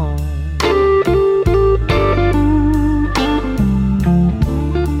gone.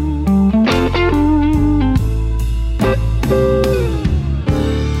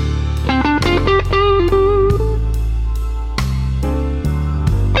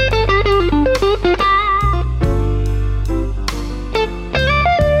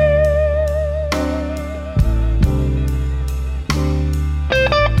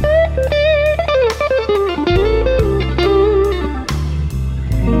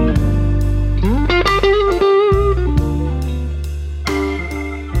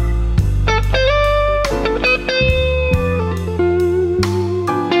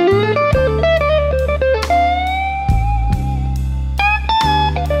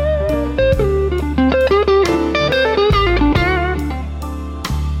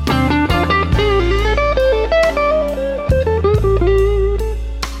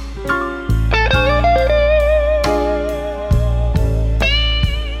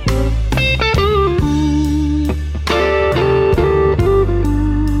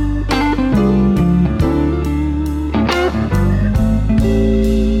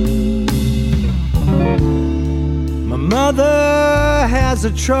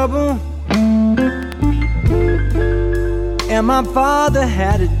 Trouble, and my father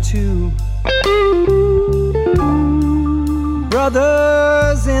had it too.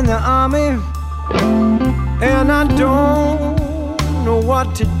 Brothers in the army, and I don't know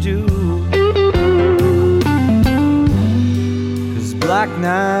what to do. 'Cause black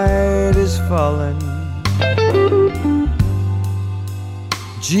night is falling.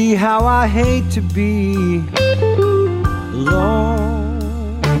 Gee, how I hate to be alone.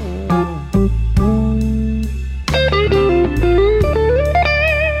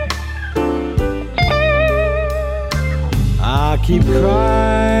 I keep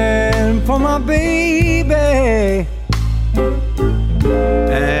crying for my baby,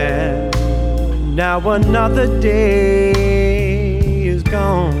 and now another day is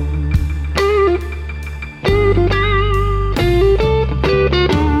gone.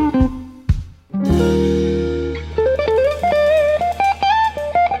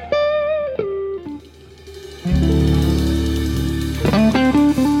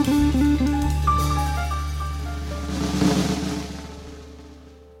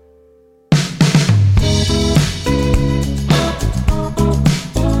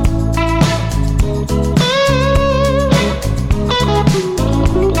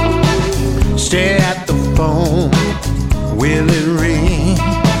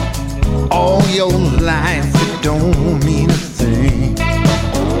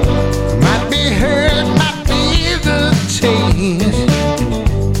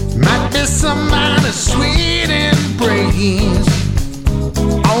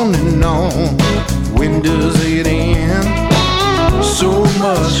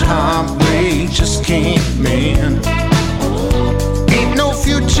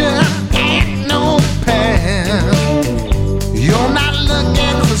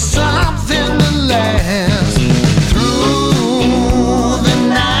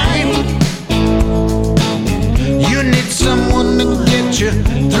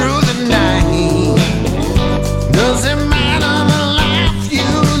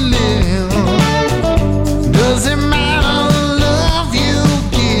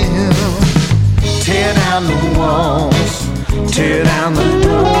 Tear down the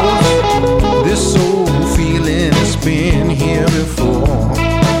doors. This old feeling has been here before.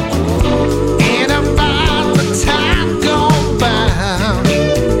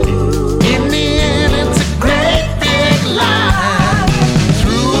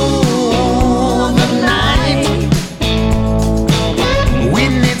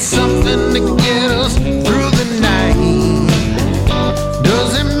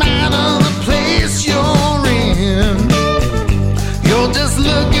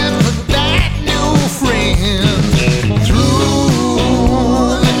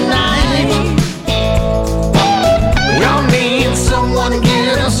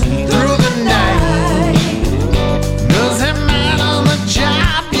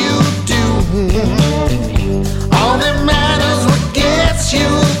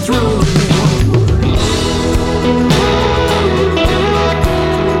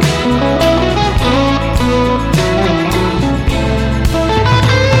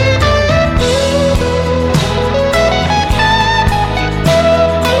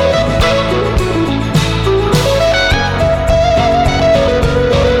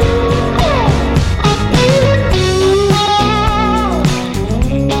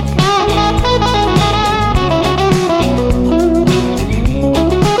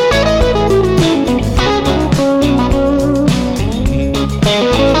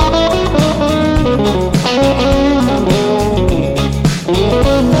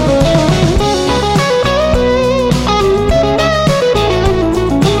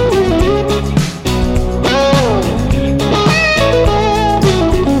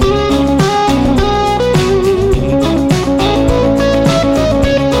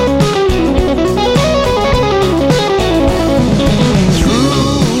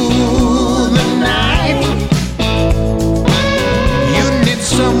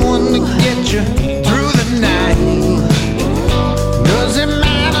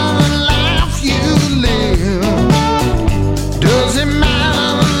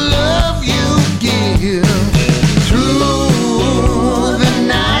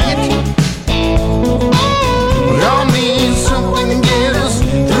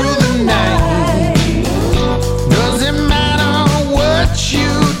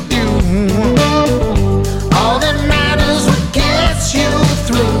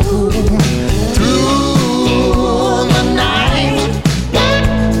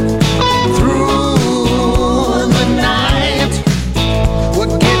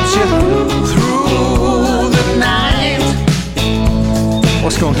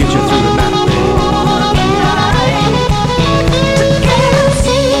 gonna get you through the night, baby.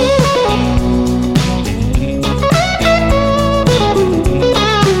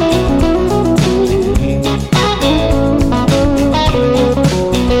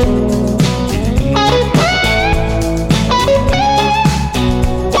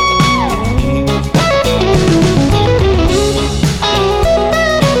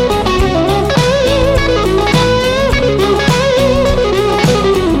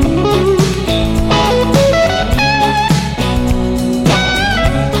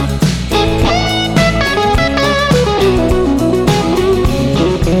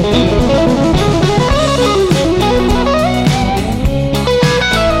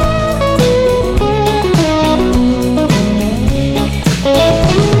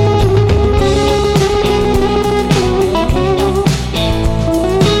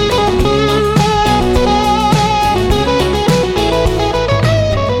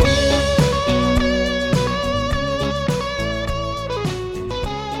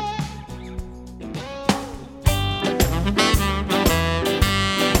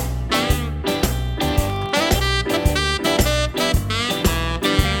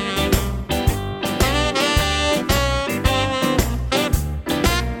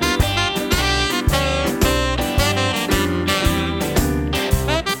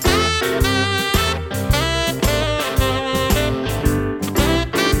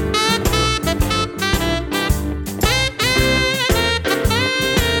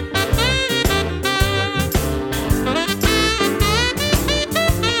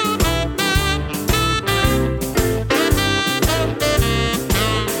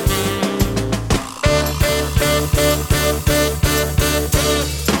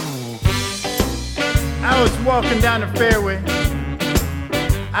 Walking down the fairway,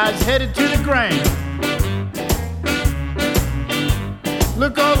 I was headed to the grain.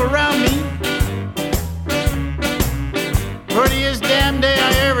 Look all around me, prettiest damn day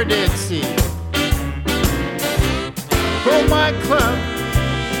I ever did see. Pulled my club,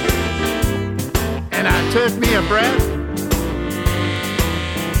 and I took me a breath.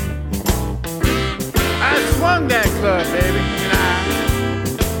 I swung that club, baby, and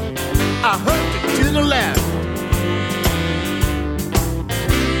I hooked it to the left.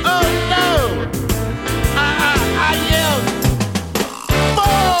 Oh no! I yelled,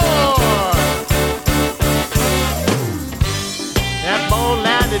 "Four!" That ball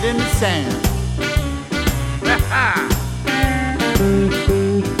landed in the sand.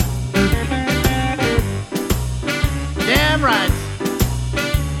 Damn right.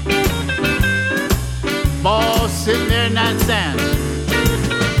 Ball sitting there in that sand.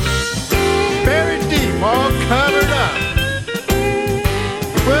 Buried deep, all covered up.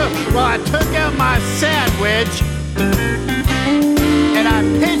 Well, I took out my sand wedge and I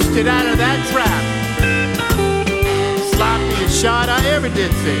pitched it out of that trap. Sloppiest shot I ever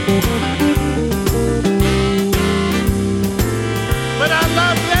did see. But I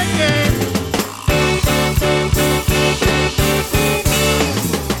love that game.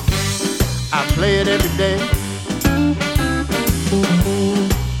 I play it every day.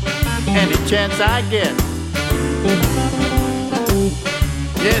 Any chance I get.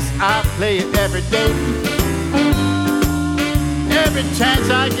 Yes, I play it every day. Every chance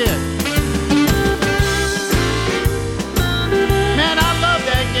I get. Man, I love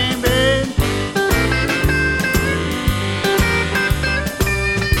that game, babe.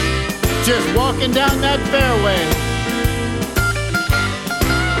 Just walking down that fairway.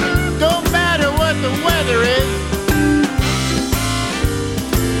 Don't matter what the weather is.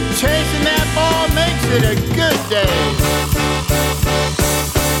 Chasing that ball makes it a good day.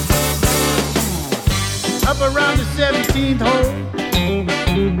 Up around the 17th hole,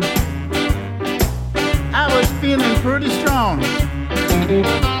 I was feeling pretty strong.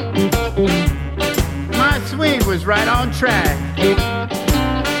 My swing was right on track. But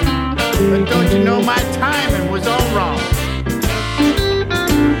don't you know my timing was all wrong.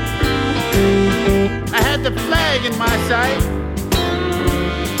 I had the flag in my sight.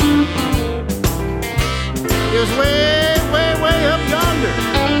 It was way, way, way up yonder.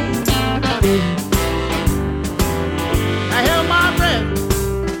 I held my breath.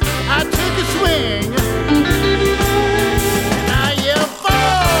 I took a swing. And I yelled,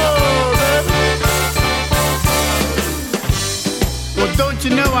 "Four!" Well, don't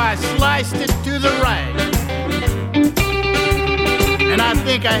you know I sliced it to the right. And I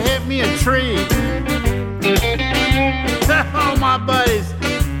think I hit me a tree. All my buddies,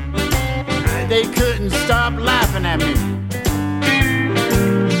 they couldn't stop laughing at me.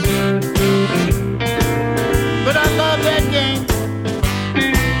 But I love that game.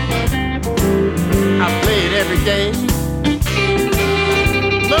 day.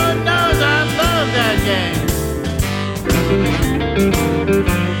 Lord knows I love that game.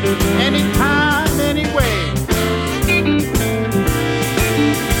 Anytime, anyway.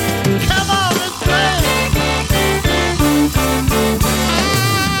 Come on, let's play.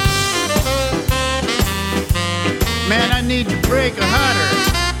 Man, I need to break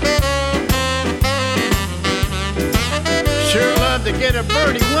 100. Sure love to get a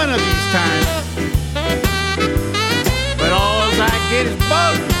birdie one of these times. But all I get is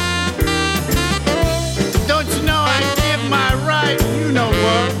bugs. Don't you know I give my right, you know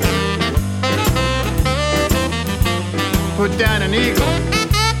what? Put down an eagle.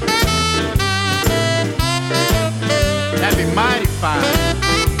 That'd be mighty fine.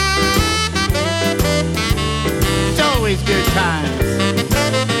 It's always good times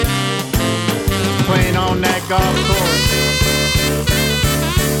playing on that golf course.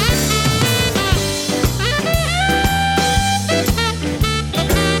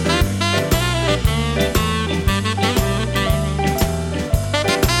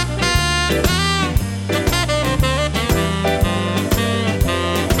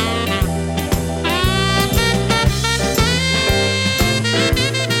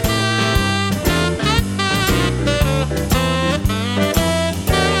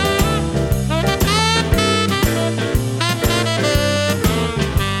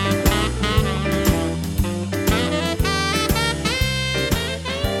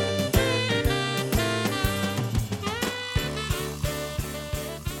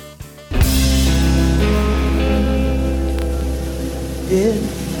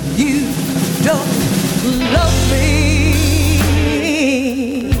 If you don't love me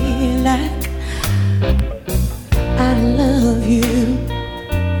like I love you,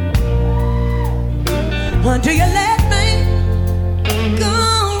 why do you let me go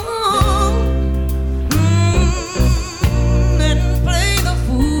and play the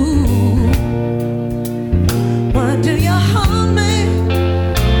fool? Why do you hold me?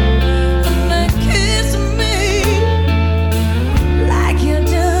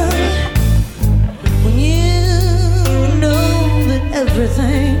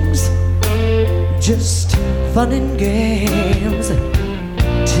 Everything's just fun and games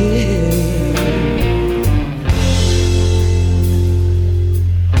till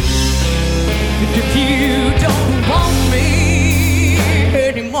if you don't want me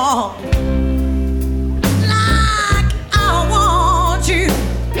anymore like I want you,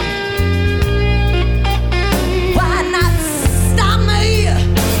 why not stop me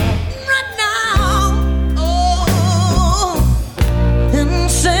right now? And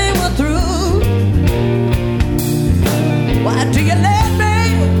say we're through. Why do you let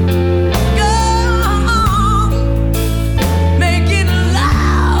me go on making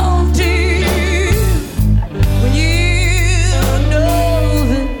love to you when you know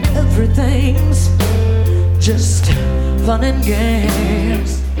that everything's just fun and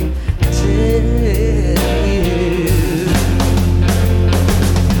games till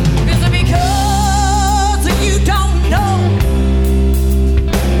is it because you don't know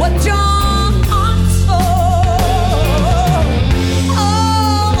what your heart's for?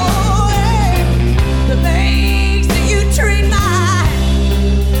 Oh, yeah, the things that you treat like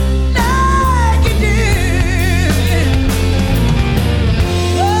you do.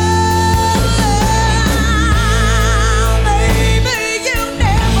 Oh, baby, you've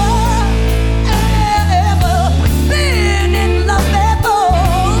never, ever been in love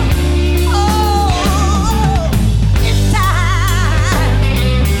before. Oh, it's time.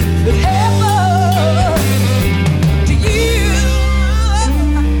 To you,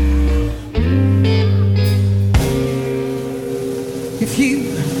 if you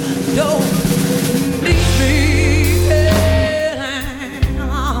don't need me,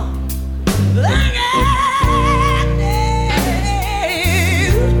 like I do,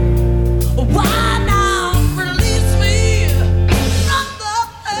 why not release me from the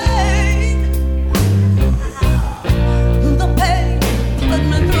pain? The pain put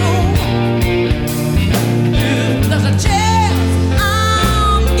me through. There's a chance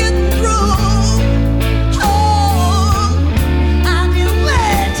I'm getting through. Oh, I knew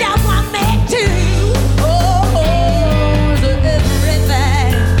what you want me to. Oh, so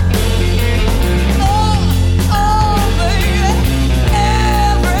everything. Oh, baby,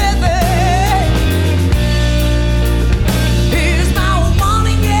 everything is my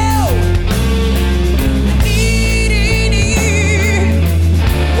wanting you, needing you.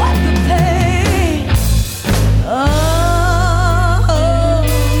 What the pain? Oh,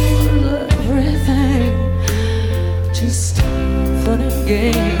 everything just fun and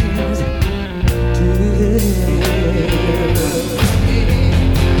games.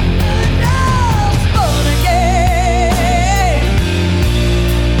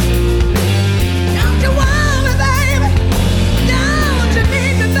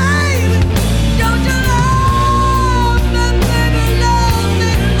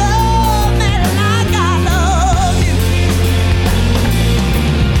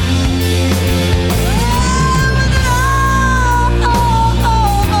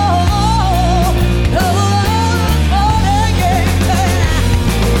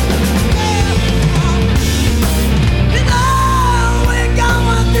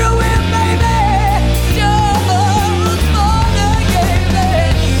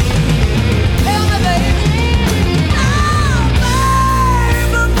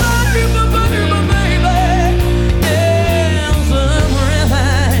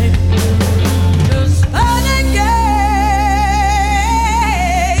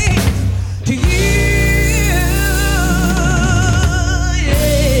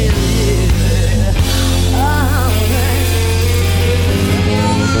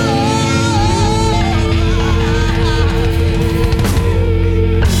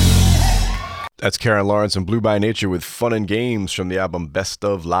 That's Karen Lawrence and Blue by Nature with Fun and Games from the album Best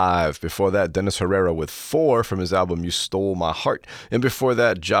of Live. Before that, Dennis Herrera with 4 from his album You Stole My Heart. And before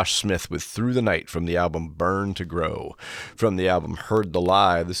that, Josh Smith with Through the Night from the album Burn to Grow. From the album Heard the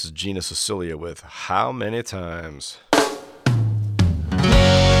Lie, this is Gina Cecilia with How Many Times?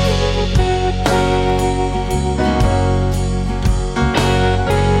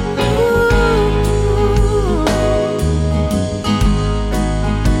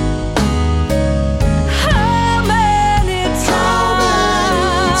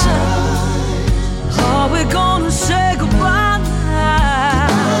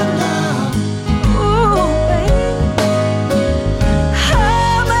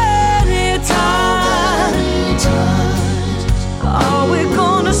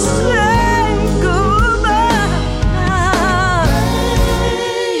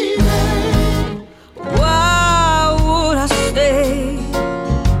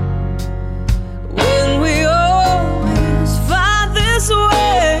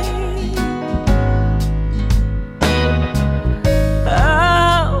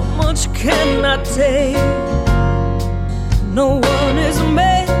 No one is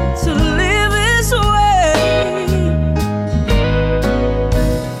meant to live this way.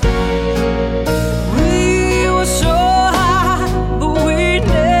 We were so high, but we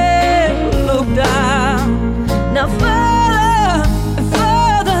never looked down. Now further and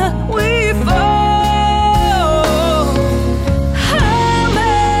further we fall. How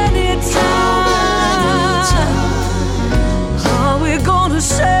many times are we gonna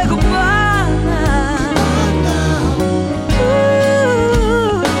say goodbye? Ooh.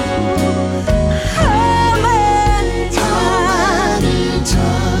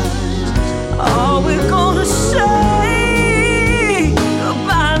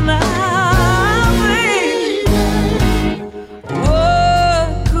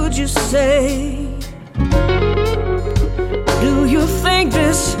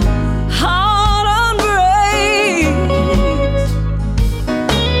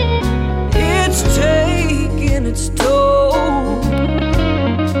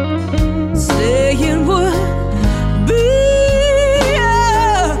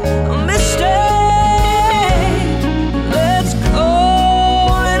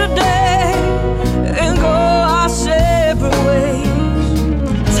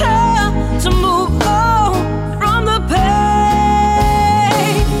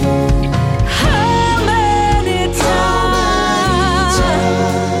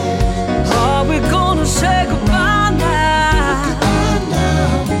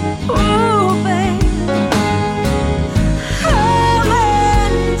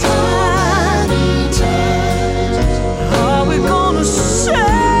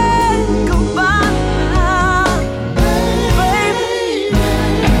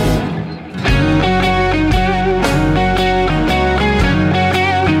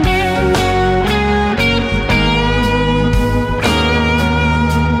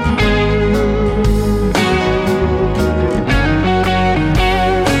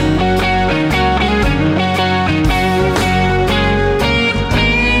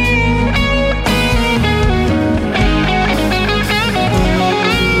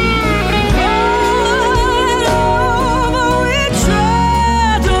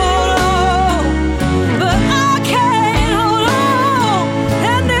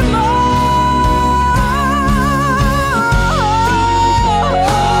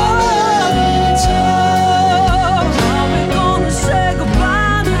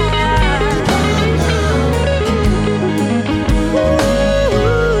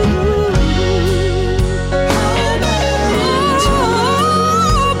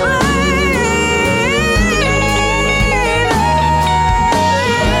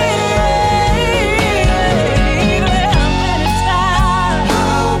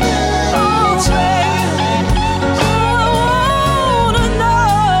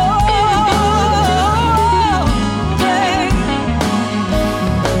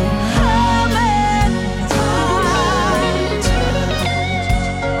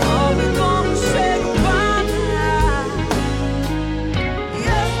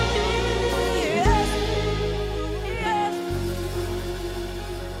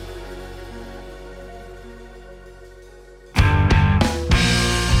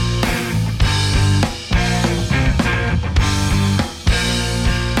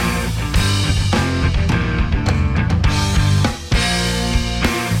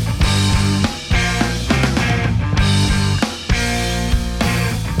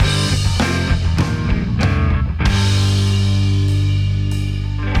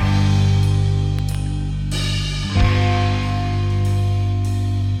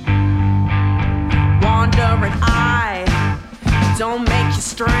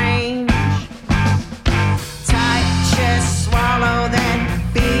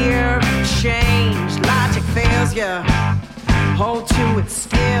 you hold to it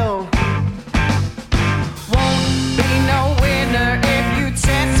still. Won't be no winner if you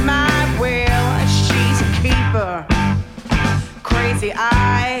test my will. She's a keeper, crazy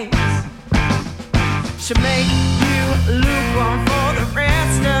eyes. She'll make you lukewarm for the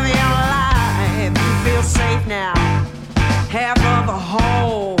rest of your life. You feel safe now, half of a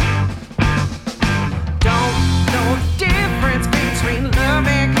whole. Don't know the difference between love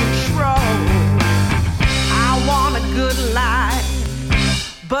and control. I want a good life,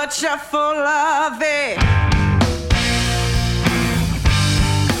 but you're full of it.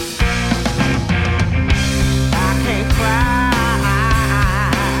 I can't cry,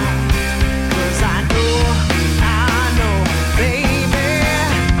 'cause I know, baby,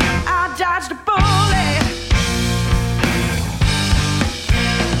 I dodged a bullet.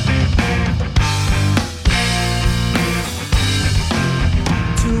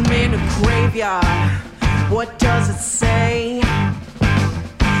 Two men in a graveyard, what does it say?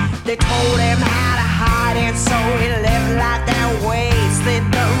 They told him how to hide it, so he lived like that way,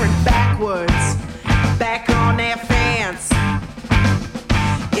 slithering backwards, back on their fence.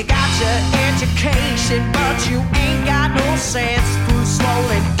 You got your education, but you ain't got no sense. Through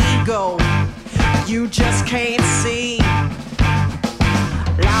swollen ego, you just can't see.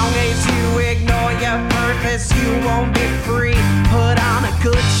 Long as you ignore your purpose, you won't be free. Put on a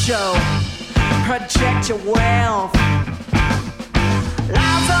good show, project your wealth.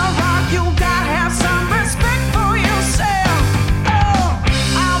 Lives are wrong, you gotta have some respect for yourself. Oh,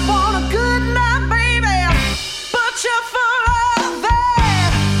 I want a good life, baby, but you're full of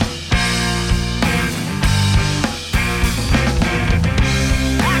it.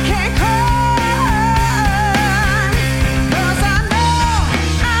 I can't cry, 'cause I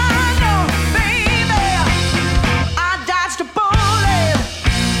know, baby, I dodged a bullet.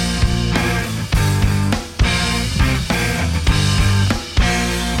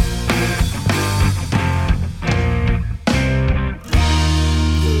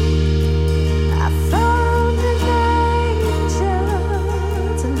 I found an angel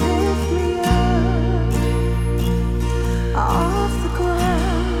to lift me up off the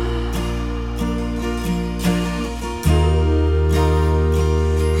ground.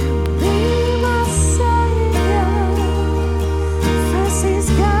 Be my savior, first he's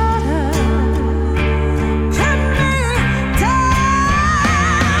gotta put me down.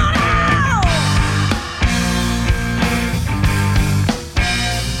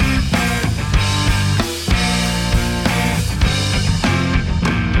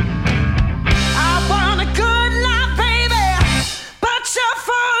 I want a good life, baby, but you're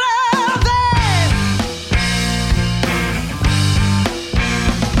full of it.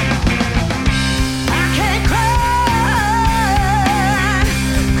 I can't cry,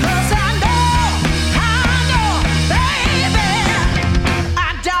 'cause I know, baby, I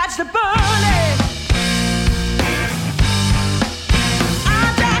dodged the bullet. I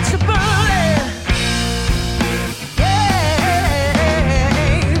dodged the bullet. Yeah.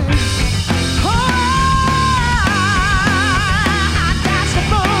 Oh, I dodged the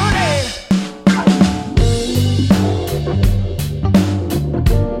bullet.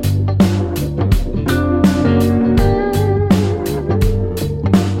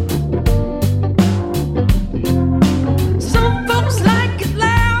 Some folks like it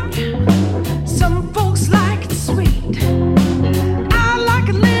loud, some folks like it sweet. I like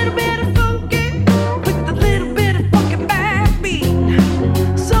a little bit of funky with a little bit of funky backbeat.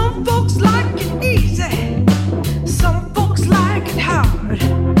 Some folks like it easy, some folks like it hard.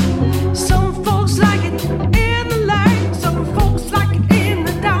 Some folks like it in the light, some folks like it in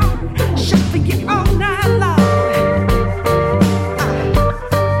the dark. Shuffle you all night long.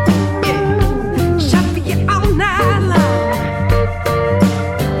 Shuffle you all night long.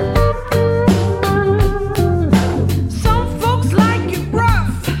 Some folks like it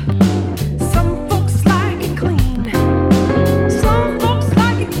rough, some folks like it clean. Some folks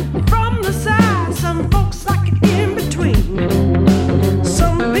like it from the side, some folks like it in between.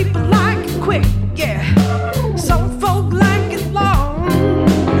 Some people like it quick, yeah. Some folk like it long.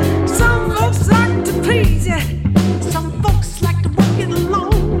 Some folks like to please ya. Some folks like to work it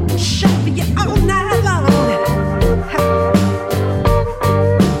alone. Shuffle you all night long.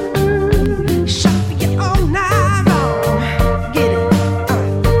 Shuffle you all night long. Get it?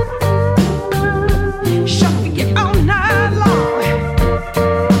 Shuffle you all night long.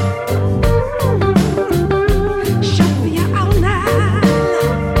 Shuffle you all night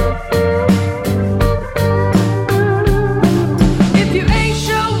long. If you ain't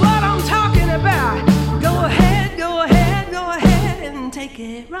sure what I'm talking about, go ahead and take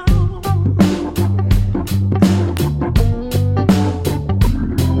it wrong.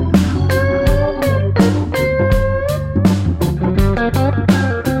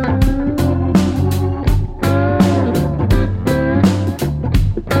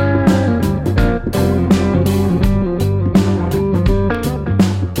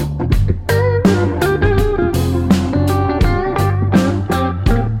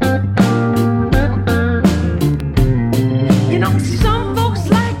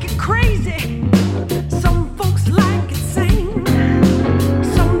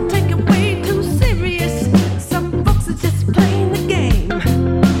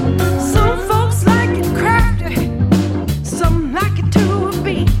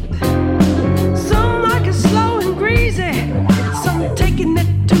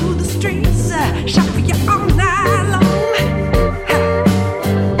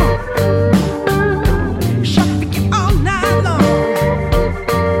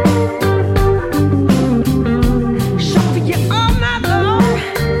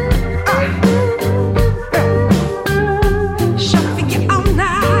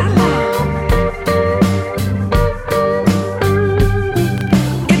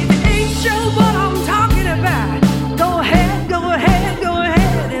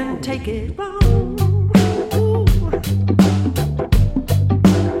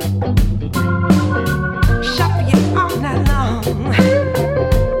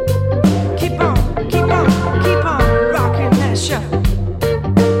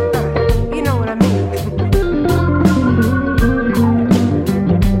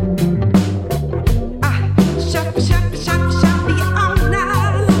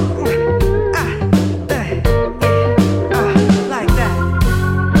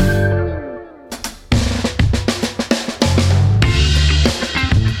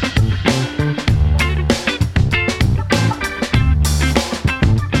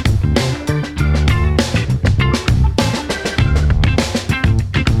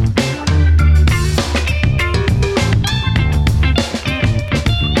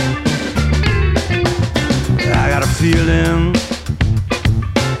 feeling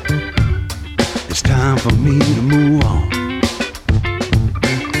it's time for me to move on.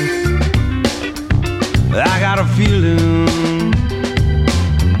 I got a feeling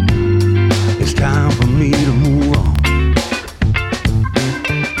it's time for me to move on.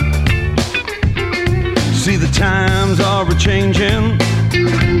 See, the times are a-changing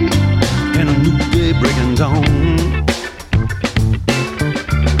and a new day breaking dawn.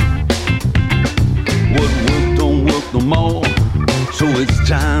 What worked don't work no more, so it's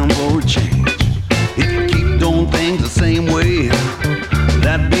time for a change. If you keep doing things the same way,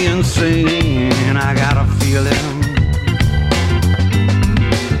 that'd be insane. I got a feeling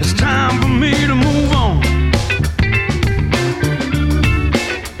it's time for me to move on.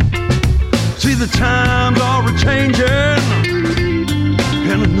 See, the times are a-changing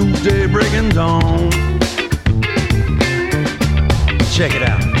and a new day breaking dawn. Check it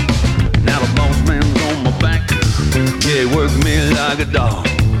out. Now the boss man's on my back. Yeah, he works me like a dog.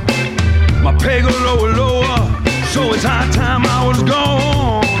 My pay goes lower, lower, so it's high time I was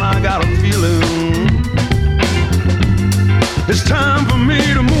gone. I got a feeling it's time for me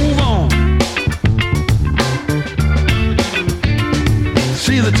to move on.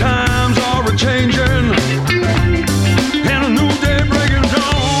 See, the times are a-changing and a new day breaking dawn.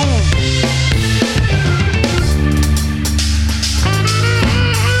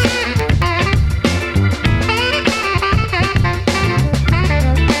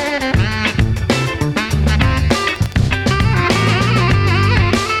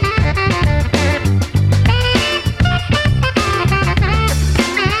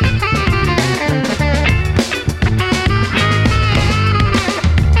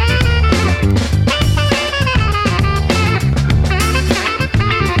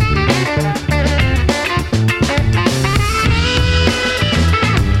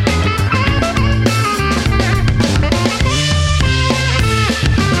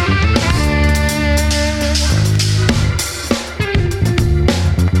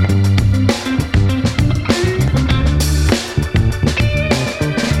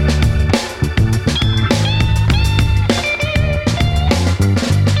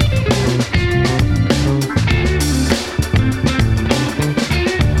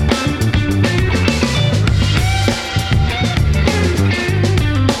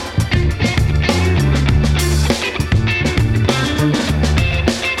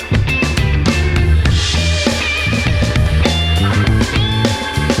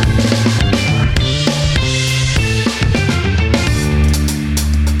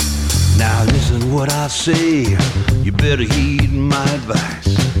 Say, you better heed my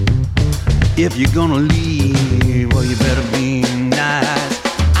advice. If you're gonna leave, well, you better be nice.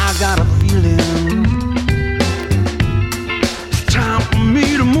 I got a feeling it's time for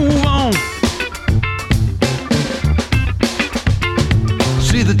me to move on.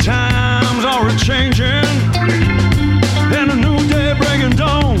 See, the times are a-changing and a new day breaking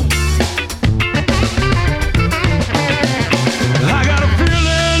dawn. I got a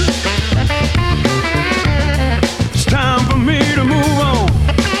feeling it's time for me to move on.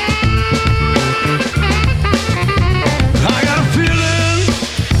 I got a feeling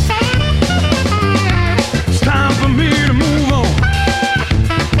it's time for me to move on.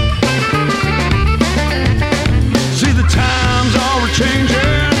 See, the times are a-changing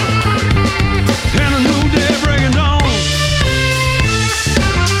and a new day breaking dawn.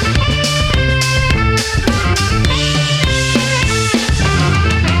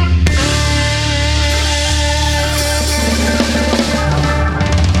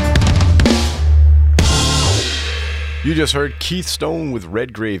 You just heard Keith Stone with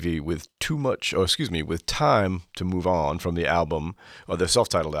Red Gravy with with Time to Move On from the album, or the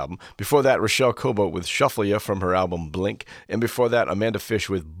self-titled album. Before that, Rochelle Cobalt with Shuffle Ya from her album Blink. And before that, Amanda Fish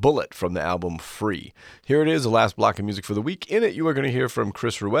with Bullet from the album Free. Here it is, the last block of music for the week. In it, you are going to hear from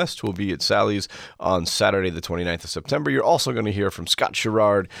Chris Ruest, who will be at Sally's on Saturday, the 29th of September. You're also going to hear from Scott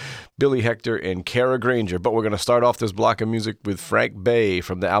Sherrard, Billy Hector, and Kara Granger. But we're going to start off this block of music with Frank Bay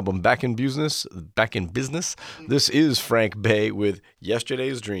from the album Back in Business. This is Frank Bay with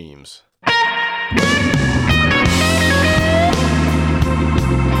Yesterday's Dreams.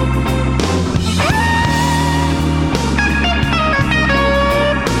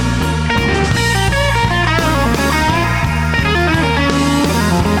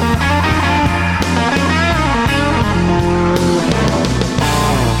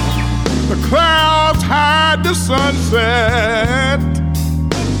 The clouds hide the sunset,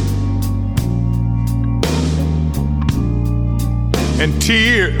 and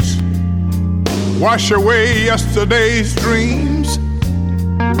tears wash away yesterday's dreams.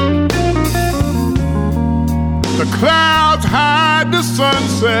 The clouds hide the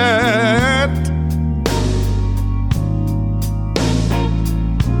sunset,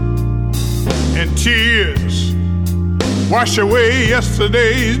 and tears wash away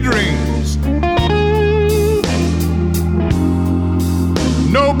yesterday's dreams.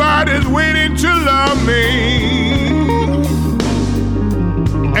 Nobody's waiting to love me,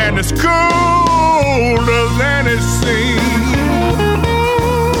 and it's colder than it seems.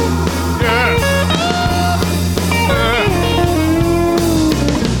 Yeah. Yeah.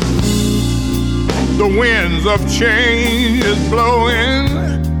 The winds of change is blowing,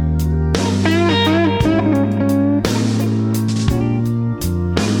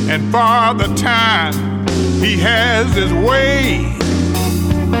 and for the time he has his way.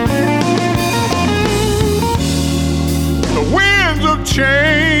 The winds of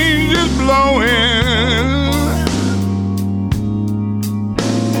change is blowing,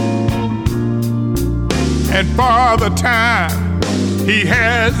 and for the time he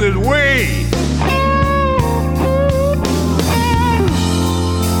has his way.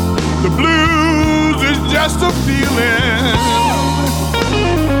 The blues is just a feeling,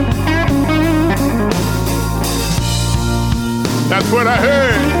 that's what I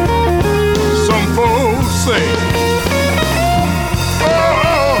heard some folks say.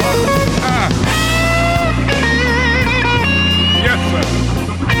 Yes, sir.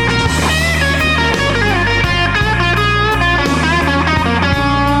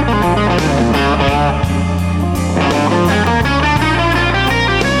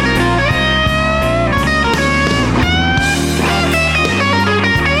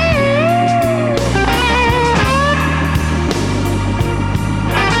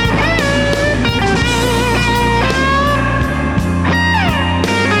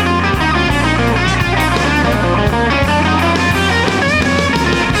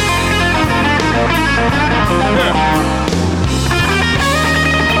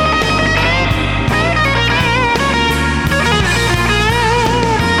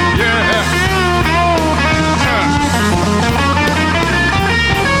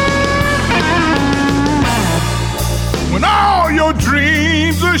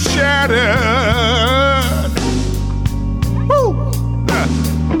 Dreams are shattered, woo.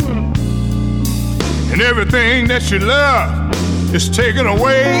 And everything that you love is taken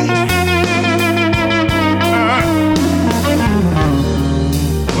away.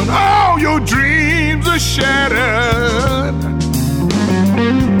 When all your dreams are shattered,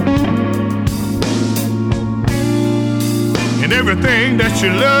 and everything that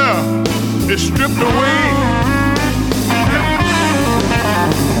you love is stripped away.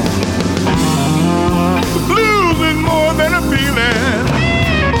 The blues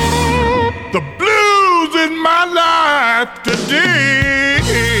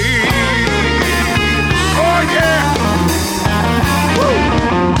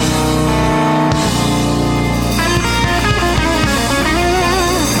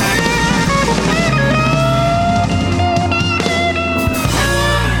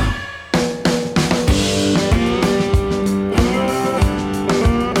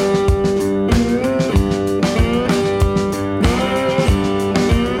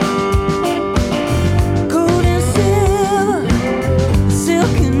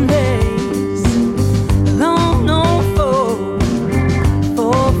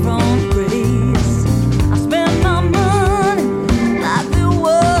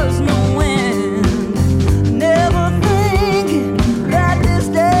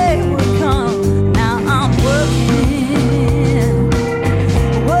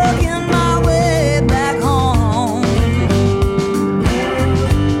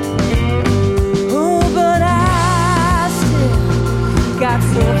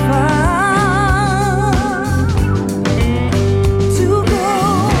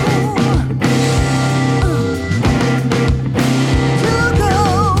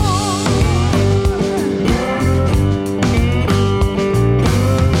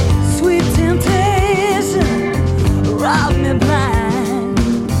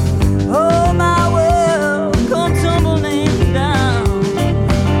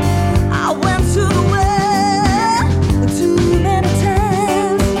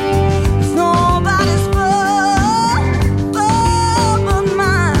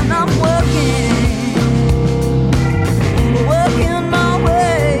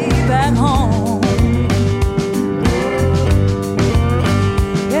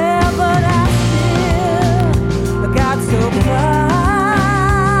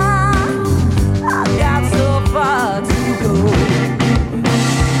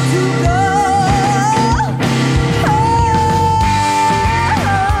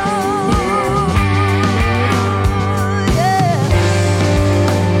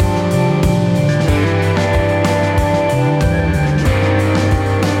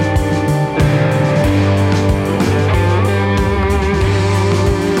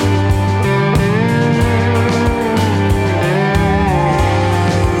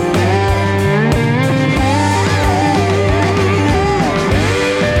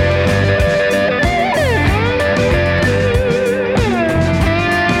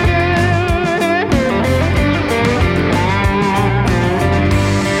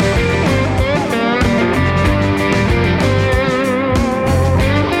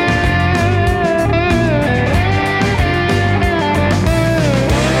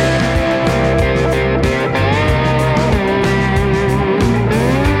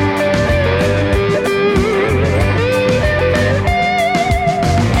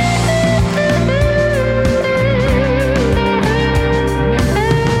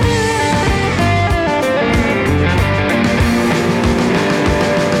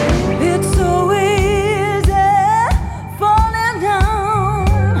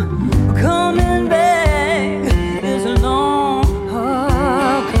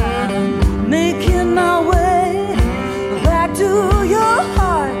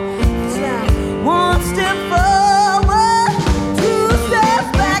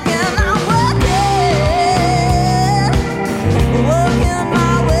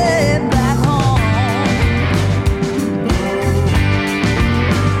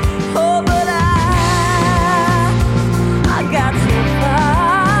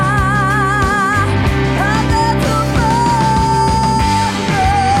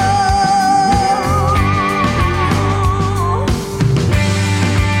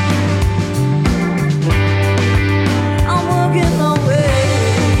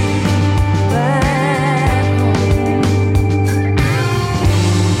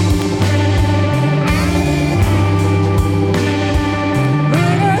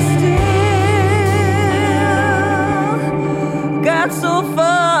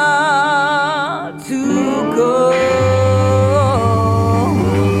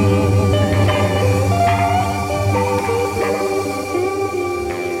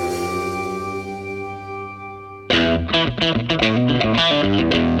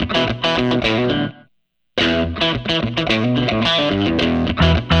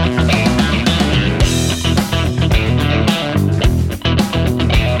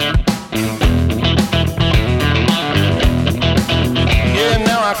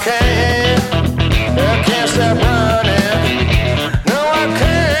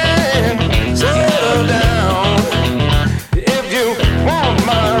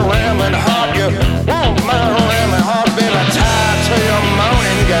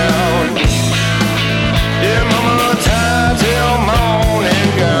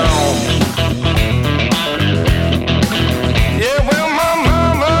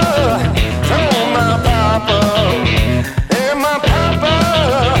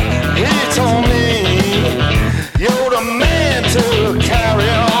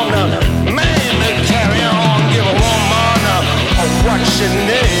she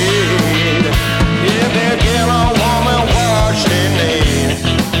need. Yeah, they give a woman what she need.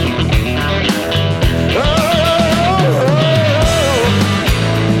 Oh,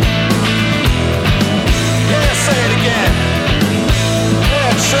 yeah, say it again.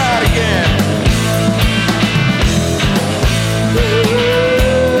 Yeah, try it again.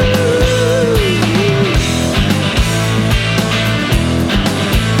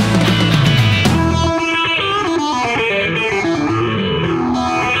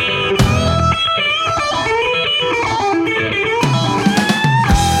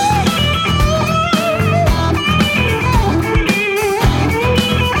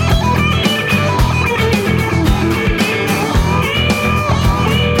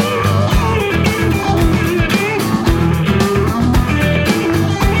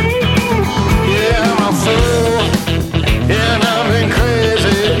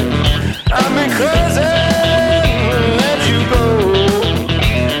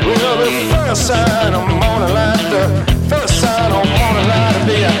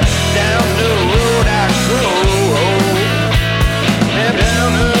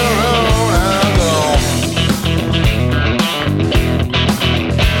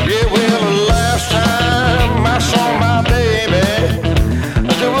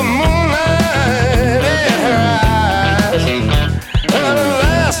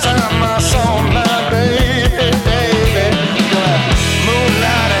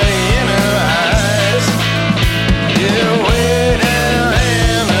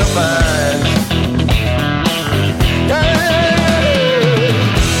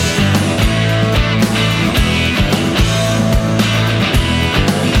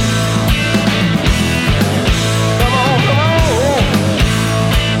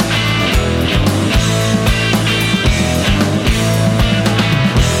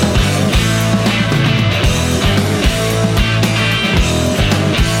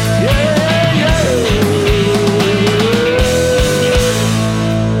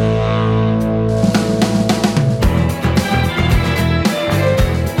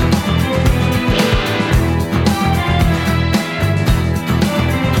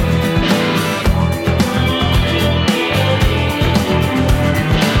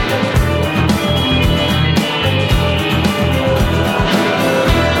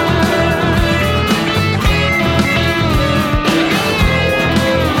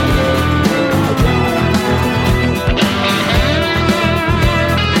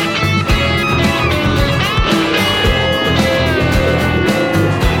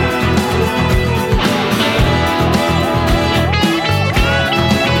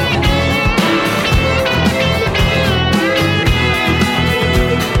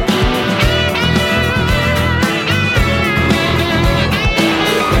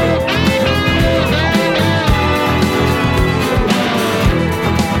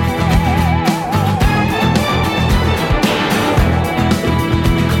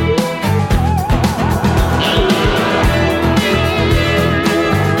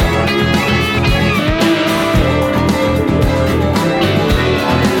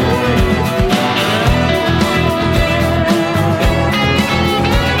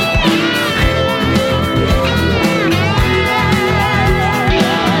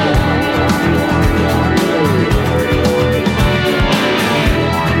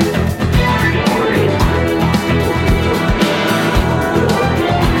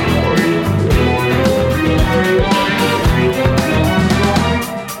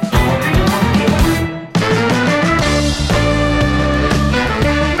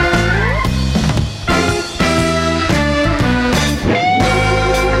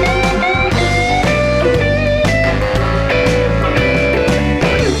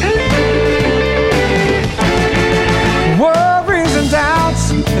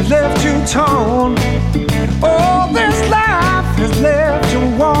 torn. All this life has left you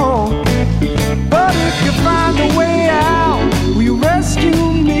warm. But if you find a way out, will you rescue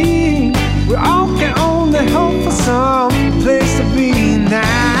me? We all can only hope for some place to be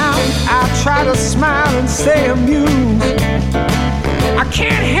now. I try to smile and stay amused. I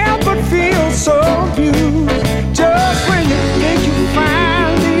can't help but feel so abused. Just when you think you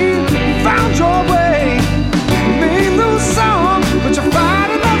finally found your way, you may lose some, but you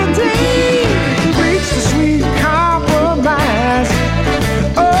find another day. Reach the sweet compromise.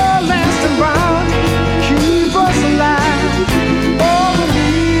 Oh, last and round, keep us alive. All we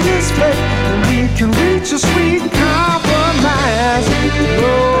need is faith, and we can reach a sweet compromise.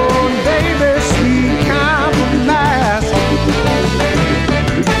 Oh, baby, sweet compromise.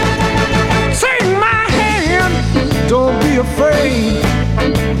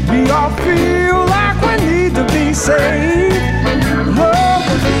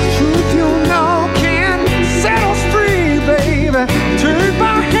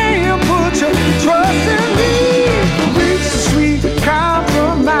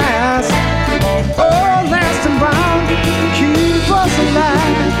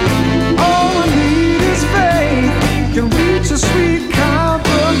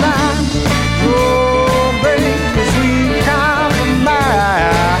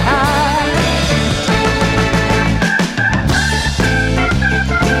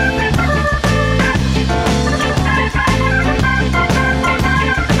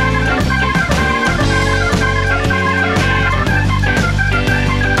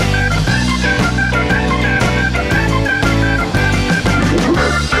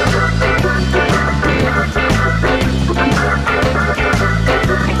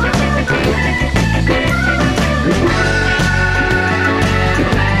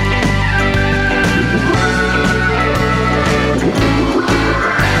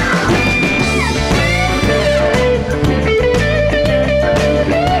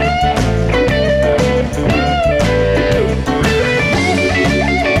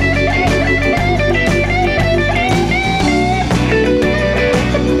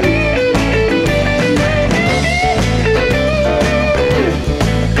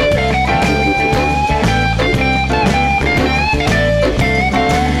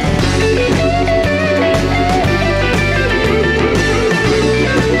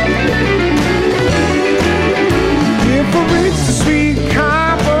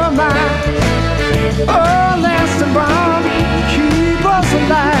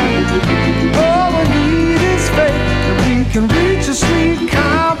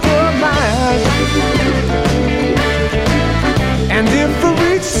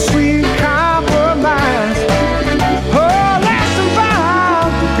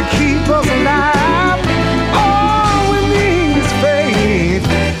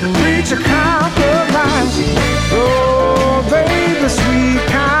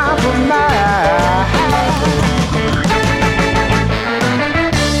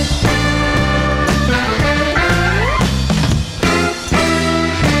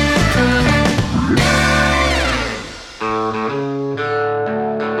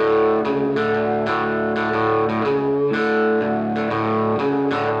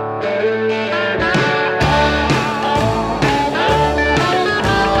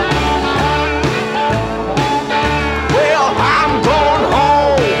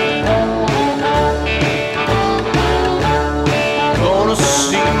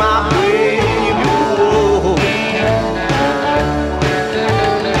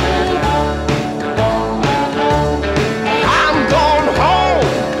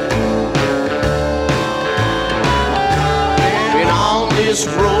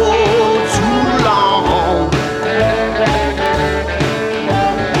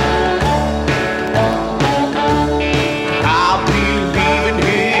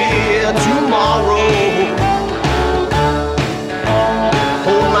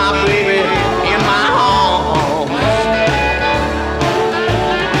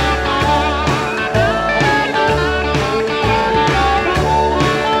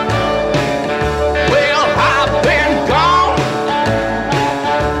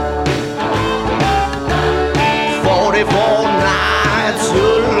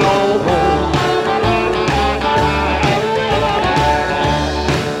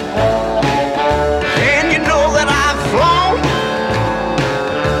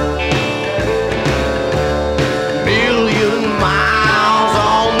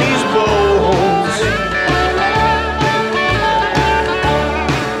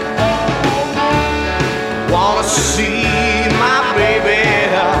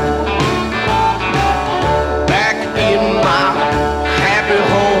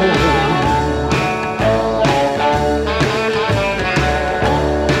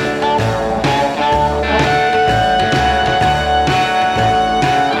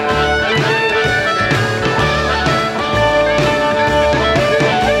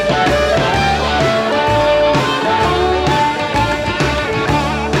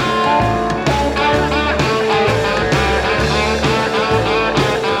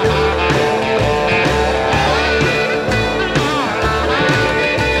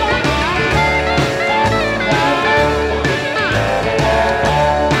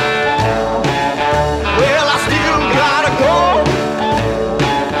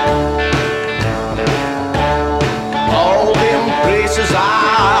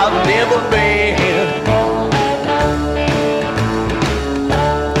 never been.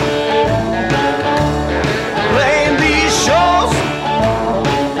 Playing these shows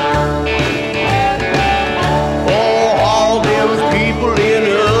for all them people in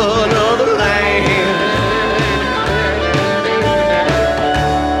another land.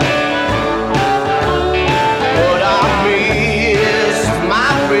 But I miss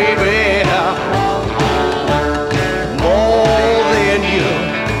my baby more than you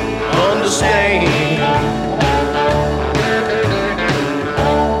understand.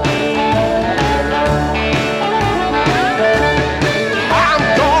 I'm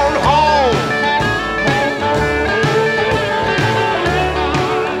going home.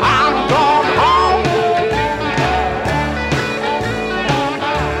 I'm going home.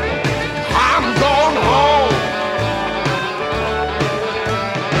 I'm going home.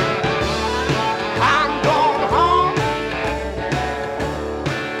 I'm going home.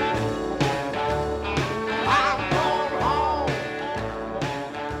 I'm going home.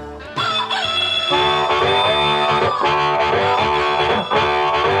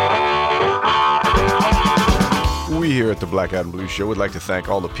 We here at the Black Eyed and Blues Show would like to thank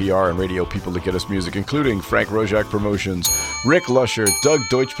all the PR and radio people that get us music, including Frank Rojak Promotions, Rick Lusher, Doug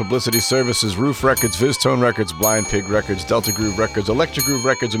Deutsch Publicity Services, Roof Records, VizTone Records, Blind Pig Records, Delta Groove Records, Electric Groove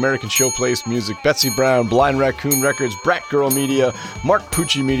Records, American Showplace Music, Betsy Brown, Blind Raccoon Records, Brat Girl Media, Mark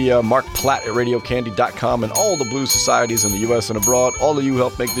Pucci Media, Mark Platt at RadioCandy.com, and all the blues societies in the U.S. and abroad. All of you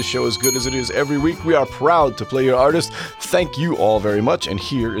help make this show as good as it is every week. We are proud to play your artist. Thank you all very much, and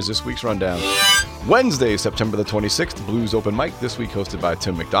here is this week's rundown. Wednesday, September the 26th, Blues Open Mic, this week hosted by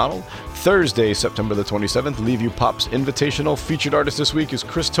Tim McDonald. Thursday, September the 27th, Leave You Pops Invitational. Featured artist this week is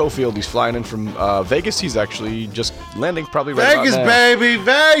Chris Tofield. He's flying in from Vegas. He's actually just landing probably right Vegas, about now. baby,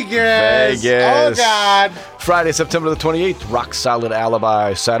 Vegas. Vegas. Oh, God. Friday, September the 28th, Rock Solid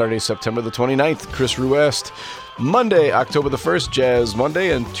Alibi. Saturday, September the 29th, Chris Ruest. Monday, October the 1st, Jazz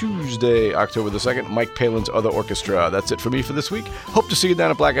Monday, and Tuesday, October the 2nd, Mike Palin's Other Orchestra. That's it for me for this week. Hope to see you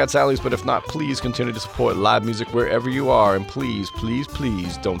down at Black Eyed Sally's, but if not, please continue to support live music wherever you are, and please, please,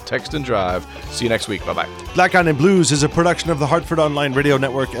 please don't text and drive. See you next week. Bye-bye. Black Eyed and Blues is a production of the Hartford Online Radio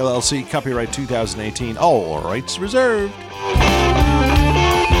Network, LLC, copyright 2018, all rights reserved.